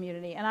business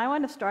community. And I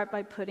want to start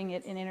by putting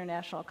it in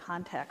international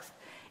context.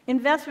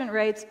 Investment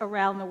rates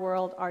around the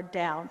world are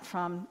down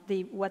from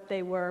what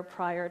they were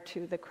prior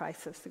to the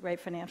crisis, the great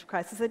financial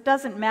crisis. It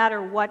doesn't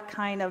matter what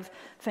kind of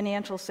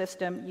financial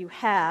system you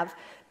have,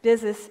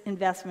 business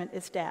investment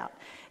is down.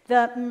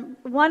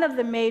 One of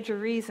the major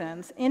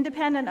reasons,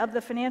 independent of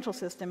the financial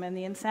system and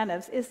the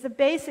incentives, is the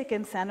basic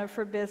incentive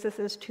for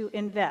businesses to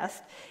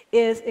invest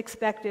is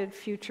expected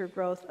future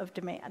growth of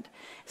demand.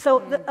 So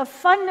a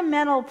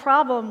fundamental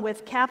problem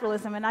with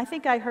capitalism, and I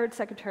think I heard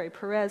Secretary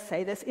Perez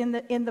say this in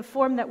the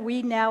form that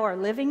we now are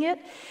living it,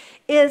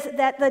 is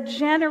that the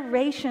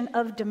generation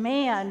of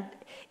demand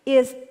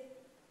is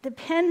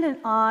dependent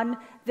on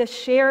the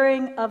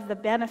sharing of the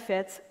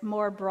benefits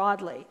more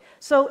broadly.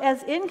 So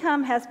as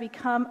income has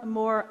become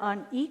more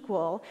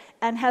unequal,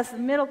 and as the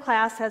middle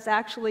class has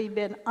actually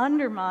been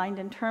undermined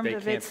in terms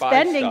of its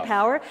spending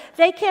power,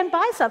 they can't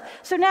buy stuff.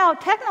 So now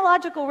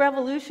technological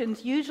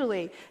revolutions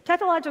usually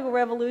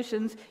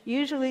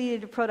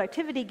lead to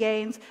productivity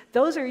gains.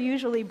 Those are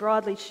usually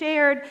broadly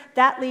shared.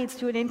 That leads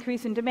to an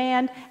increase in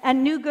demand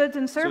and new goods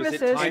and services.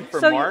 So is it time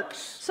for Marx?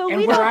 So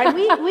we don't, I'm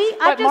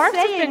but just Marx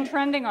saying, has been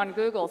trending on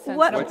Google since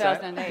What-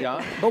 2008.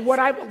 Yeah. But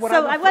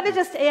I want to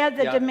just add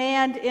the Yeah.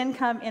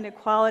 demand-income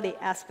inequality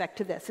aspect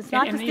to this. It's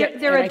not just, yeah,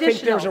 they're and additional. I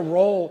think there's a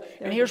role,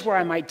 and here's where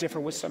I might differ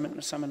with some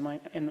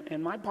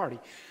in my party.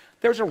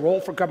 There's a role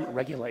for government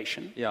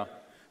regulation. Yeah.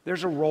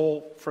 There's a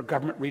role for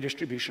government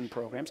redistribution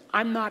programs.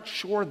 I'm not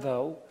sure,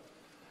 though,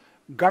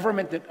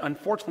 government that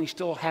unfortunately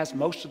still has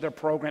most of their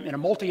program in a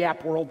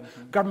multi-app world,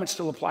 government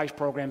still applies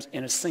programs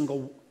in a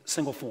single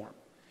form.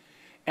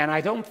 And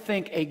I don't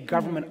think a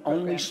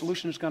government-only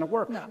solution is going to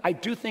work. No. I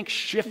do think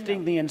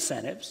shifting the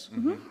incentives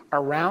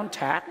around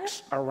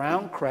tax,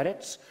 around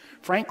credits,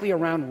 frankly,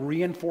 around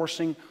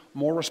reinforcing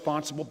more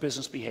responsible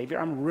business behavior.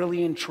 I'm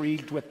really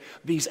intrigued with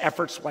these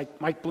efforts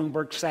like Mike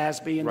Bloomberg,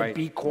 SASB, and the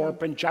B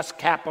Corp, and Just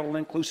Capital,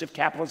 Inclusive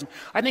Capitalism.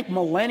 I think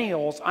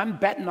millennials, I'm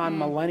betting on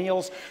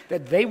millennials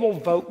that they will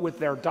vote with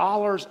their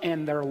dollars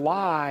and their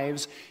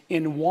lives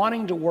in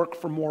wanting to work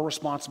for more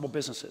responsible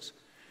businesses.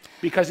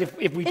 Because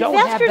if we don't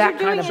have that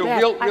kind of... So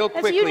bet, real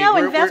quickly, as you know,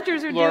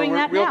 investors are doing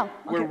that now.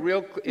 We're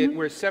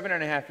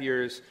 7.5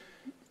 years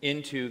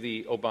into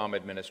the Obama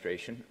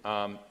administration,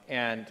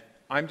 and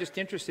I'm just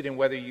interested in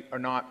whether you or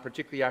not,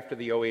 particularly after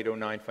the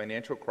 08-09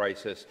 financial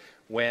crisis,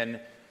 when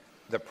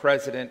the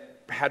president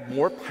had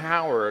more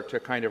power to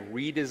kind of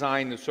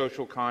redesign the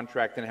social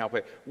contract and help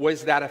it,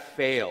 was that a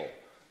fail,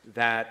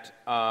 that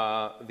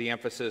the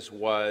emphasis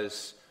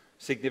was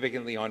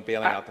significantly on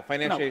bailing out the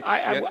financial...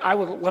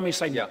 No, let me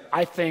say, Yeah.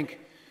 I think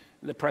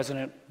the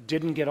president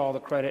didn't get all the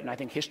credit, and I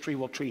think history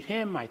will treat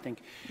him. I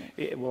think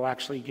it will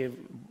actually give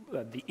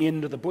the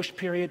end of the Bush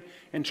period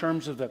in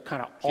terms of the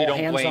kind of all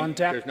hands on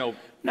deck.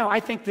 No, I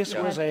think this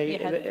was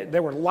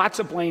there were lots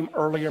of blame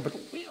earlier, but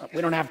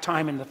we don't have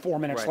time in the 4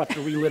 minutes left to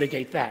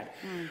relitigate that.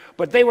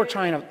 But they were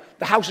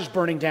the house is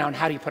burning down,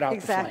 how do you put out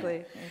the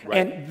flame?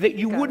 And that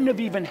you wouldn't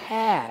have even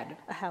had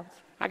a house.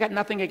 I got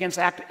nothing against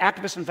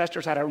activist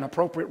investors had an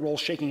appropriate role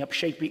shaking up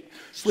sleepy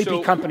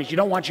companies. You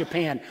don't want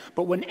Japan.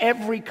 But when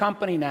every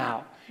company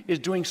now is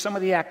doing some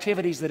of the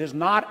activities that is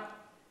not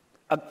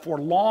for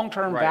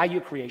long-term value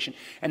creation,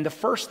 and the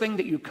first thing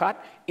that you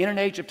cut in an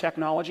age of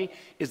technology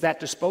is that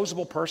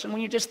disposable person.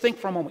 When you just think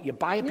for a moment, you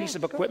buy a piece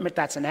of equipment,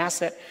 that's an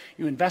asset.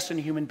 You invest in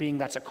a human being,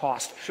 that's a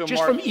cost. So just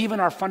Mark, from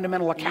even our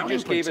fundamental accounting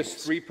principles. You just gave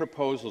us 3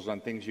 proposals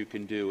on things you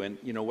can do. And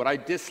what I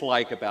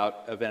dislike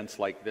about events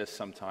like this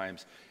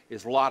sometimes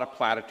is a lot of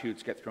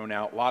platitudes get thrown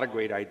out, a lot of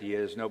great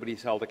ideas.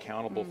 Nobody's held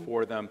accountable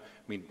for them.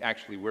 I mean,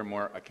 actually, we're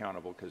more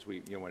accountable because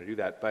we want to do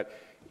that. But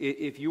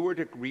if you were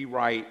to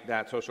rewrite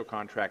that social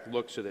contract,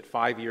 look so that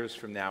 5 years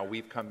from now,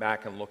 we've come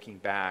back and looking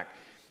back,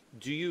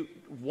 is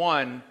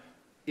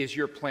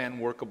your plan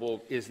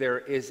workable? Is there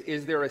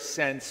a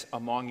sense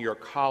among your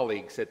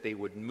colleagues that they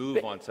would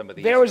move on some of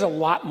these? There is a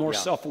lot more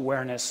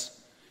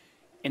self-awareness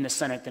in the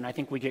Senate than I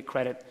think we get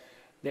credit.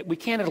 That we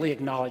candidly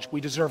acknowledge we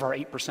deserve our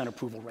 8%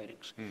 approval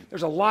ratings.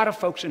 There's a lot of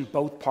folks in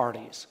both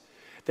parties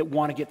that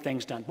want to get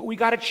things done. But we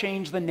got to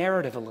change the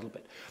narrative a little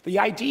bit. The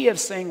idea of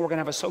saying we're going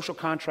to have a social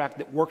contract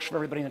that works for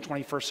everybody in the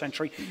 21st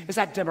century, is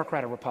that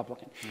Democrat or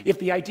Republican? If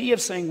the idea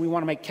of saying we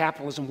want to make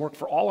capitalism work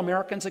for all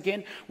Americans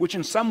again, which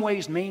in some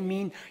ways may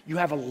mean you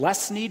have a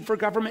less need for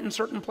government in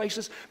certain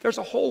places, there's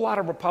a whole lot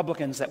of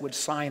Republicans that would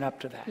sign up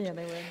to that. Yeah,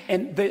 they would.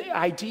 And the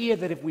idea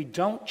that if we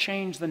don't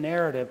change the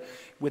narrative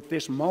with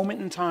this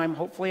moment in time,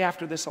 hopefully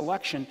after this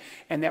election,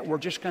 and that we're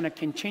just going to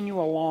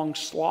continue along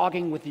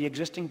slogging with the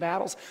existing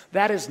battles,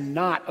 that is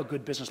not a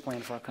good business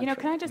plan for our country.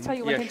 Can I just tell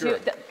you one thing too?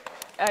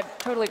 I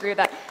totally agree with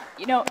that.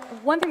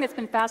 One thing that's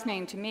been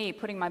fascinating to me,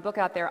 putting my book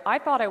out there, I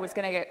thought I was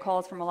going to get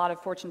calls from a lot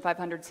of Fortune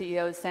 500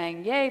 CEOs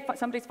saying, yay,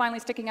 somebody's finally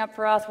sticking up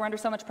for us, we're under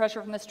so much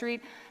pressure from the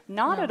street.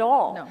 Not at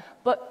all. No.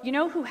 But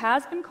who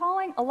has been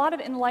calling? A lot of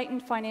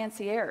enlightened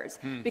financiers,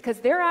 because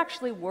they're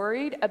actually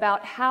worried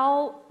about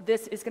how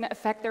this is going to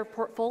affect their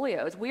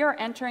portfolios. We are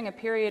entering a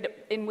period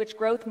in which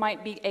growth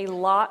might be a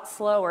lot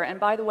slower. And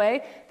by the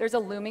way, there's a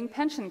looming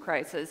pension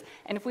crisis.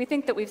 And if we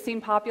think that we've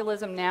seen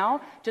populism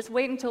now, just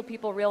wait until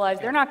people realize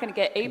they're not going to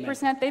get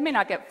 8%, they may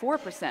not get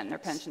 4% in their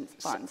pension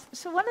funds.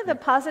 So one of the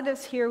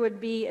positives here would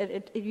be,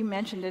 you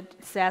mentioned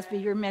it,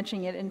 SASB, you're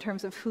mentioning it in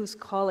terms of who's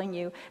calling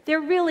you. There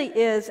really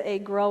is a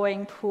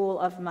growing pool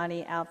of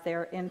money out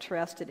there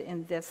interested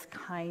in this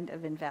kind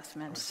of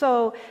investment.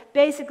 So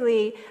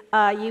basically,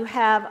 you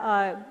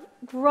have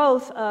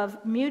growth of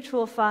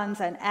mutual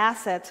funds and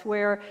assets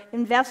where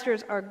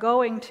investors are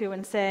going to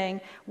and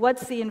saying,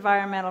 what's the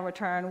environmental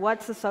return,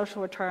 what's the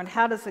social return,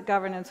 how does the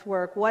governance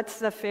work, what's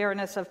the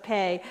fairness of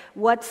pay,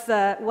 what's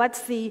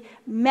the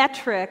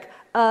metric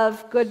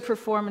of good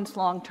performance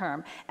long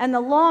term. And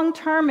the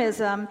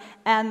long-termism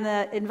and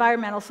the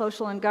environmental,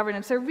 social, and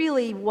governance are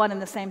really one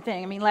and the same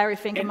thing. I mean, Larry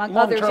Fink, among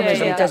others.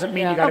 Long-termism doesn't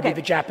mean you got to be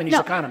the Japanese no,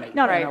 economy.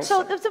 No, right. no.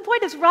 So the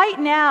point is, right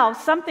now,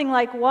 something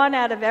like 1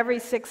 out of every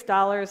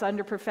 $6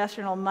 under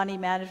professional money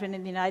management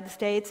in the United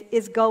States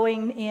is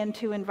going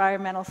into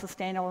environmental,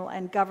 sustainable,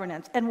 and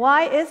governance. And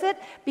why is it?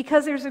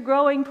 Because there's a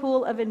growing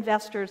pool of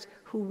investors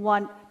who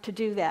want to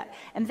do that.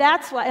 And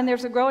that's why, and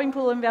there's a growing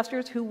pool of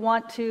investors who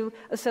want to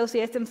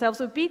associate themselves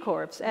with B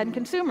Corps and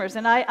consumers.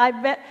 And I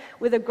met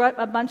with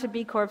a bunch of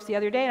B Corps the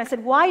other day, and I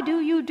said, why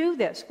do you do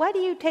this? Why do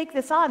you take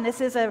this on?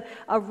 This is a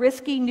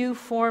risky new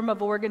form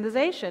of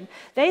organization.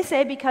 They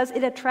say because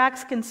it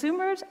attracts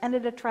consumers and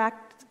it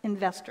attracts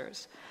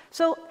investors.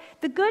 So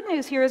the good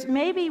news here is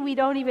maybe we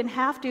don't even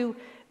have to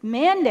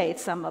mandate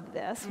some of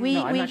this. We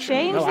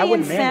change the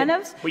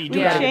incentives. We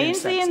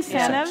change the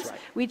incentives.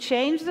 We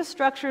change the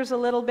structures a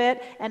little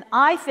bit. And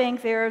I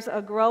think there's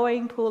a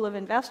growing pool of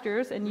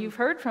investors, and you've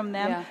heard from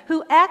them,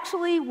 who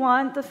actually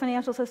want the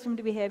financial system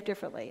to behave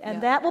differently.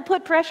 And that will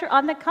put pressure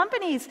on the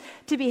companies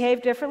to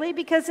behave differently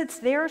because it's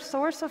their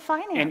source of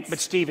finance. But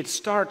Steve, it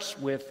starts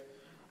with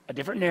a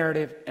different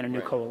narrative and a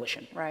new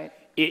coalition. Right.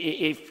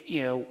 If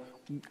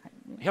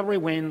Hillary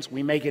wins,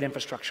 we may get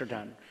infrastructure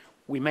done.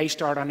 We may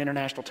start on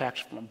international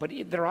tax reform, but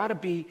there ought to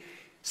be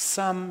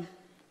some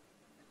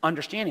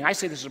understanding. I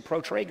say this as a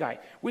pro-trade guy.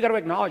 We got to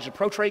acknowledge the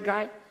pro-trade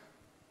guy.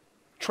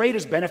 Trade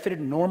has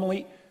benefited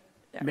normally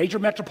major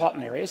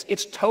metropolitan areas.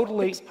 It's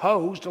totally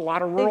hosed a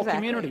lot of rural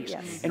communities.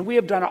 Yes. And we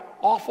have done an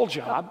awful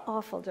job.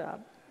 Awful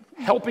job.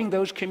 Helping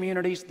those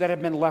communities that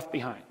have been left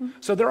behind.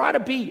 So there ought to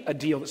be a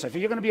deal that says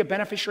if you're going to be a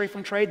beneficiary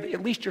from trade,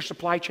 at least your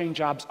supply chain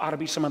jobs ought to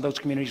be some of those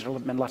communities that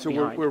have been left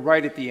behind. So we're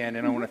right at the end,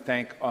 and I want to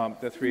thank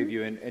the three of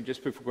you. And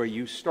just before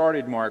you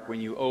started, Mark,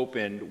 when you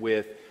opened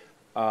with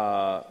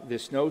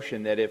this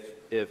notion that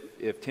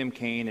if Tim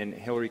Kaine and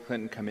Hillary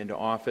Clinton come into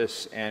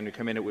office and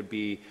come in, it would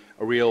be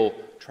a real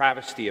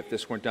travesty if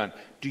this weren't done.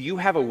 Do you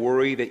have a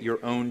worry that your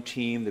own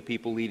team, the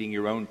people leading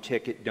your own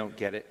ticket, don't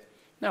get it?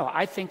 No,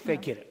 I think they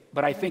get it.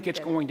 But I think it's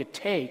going to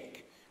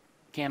take,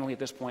 candidly at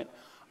this point,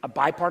 a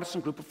bipartisan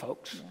group of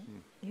folks,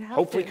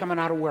 hopefully coming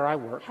out of where I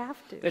work,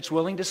 that's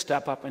willing to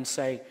step up and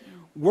say,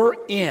 we're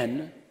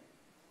in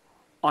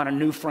on a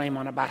new frame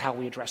on about how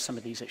we address some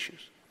of these issues.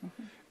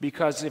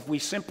 Because if we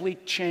simply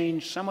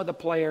change some of the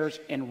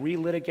players and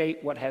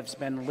relitigate what has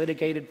been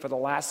litigated for the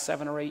last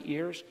 7 or 8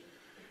 years,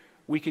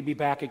 we could be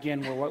back again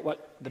where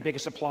what the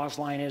biggest applause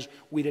line is,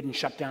 we didn't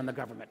shut down the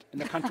government.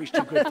 And the country's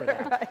too good for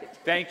that.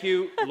 Thank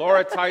you,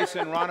 Laura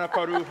Tyson, Rana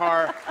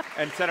Foroohar,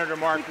 and Senator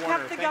Mark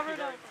Warner. Thank you very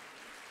much.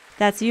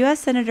 That's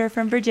U.S. Senator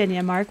from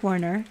Virginia, Mark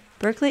Warner,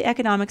 Berkeley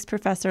economics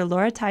professor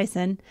Laura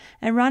Tyson,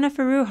 and Rana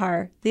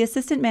Foroohar, the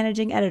assistant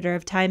managing editor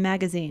of Time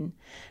magazine.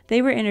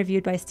 They were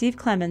interviewed by Steve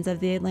Clemens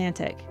of The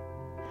Atlantic.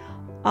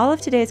 All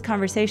of today's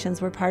conversations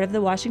were part of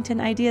the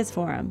Washington Ideas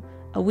Forum,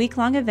 a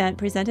week-long event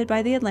presented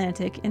by The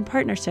Atlantic in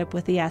partnership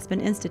with the Aspen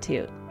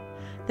Institute.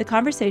 The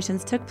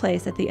conversations took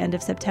place at the end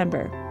of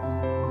September.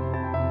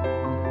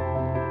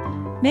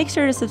 Make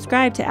sure to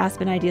subscribe to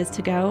Aspen Ideas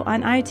to Go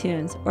on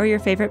iTunes or your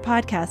favorite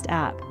podcast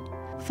app.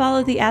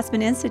 Follow the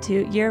Aspen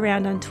Institute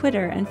year-round on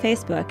Twitter and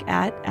Facebook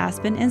at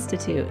Aspen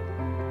Institute.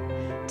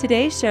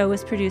 Today's show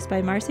was produced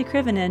by Marcy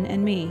Krivonen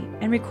and me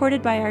and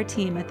recorded by our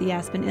team at the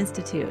Aspen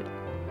Institute.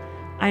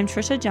 I'm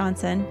Trisha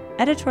Johnson,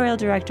 Editorial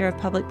Director of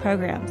Public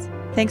Programs.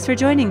 Thanks for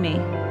joining me.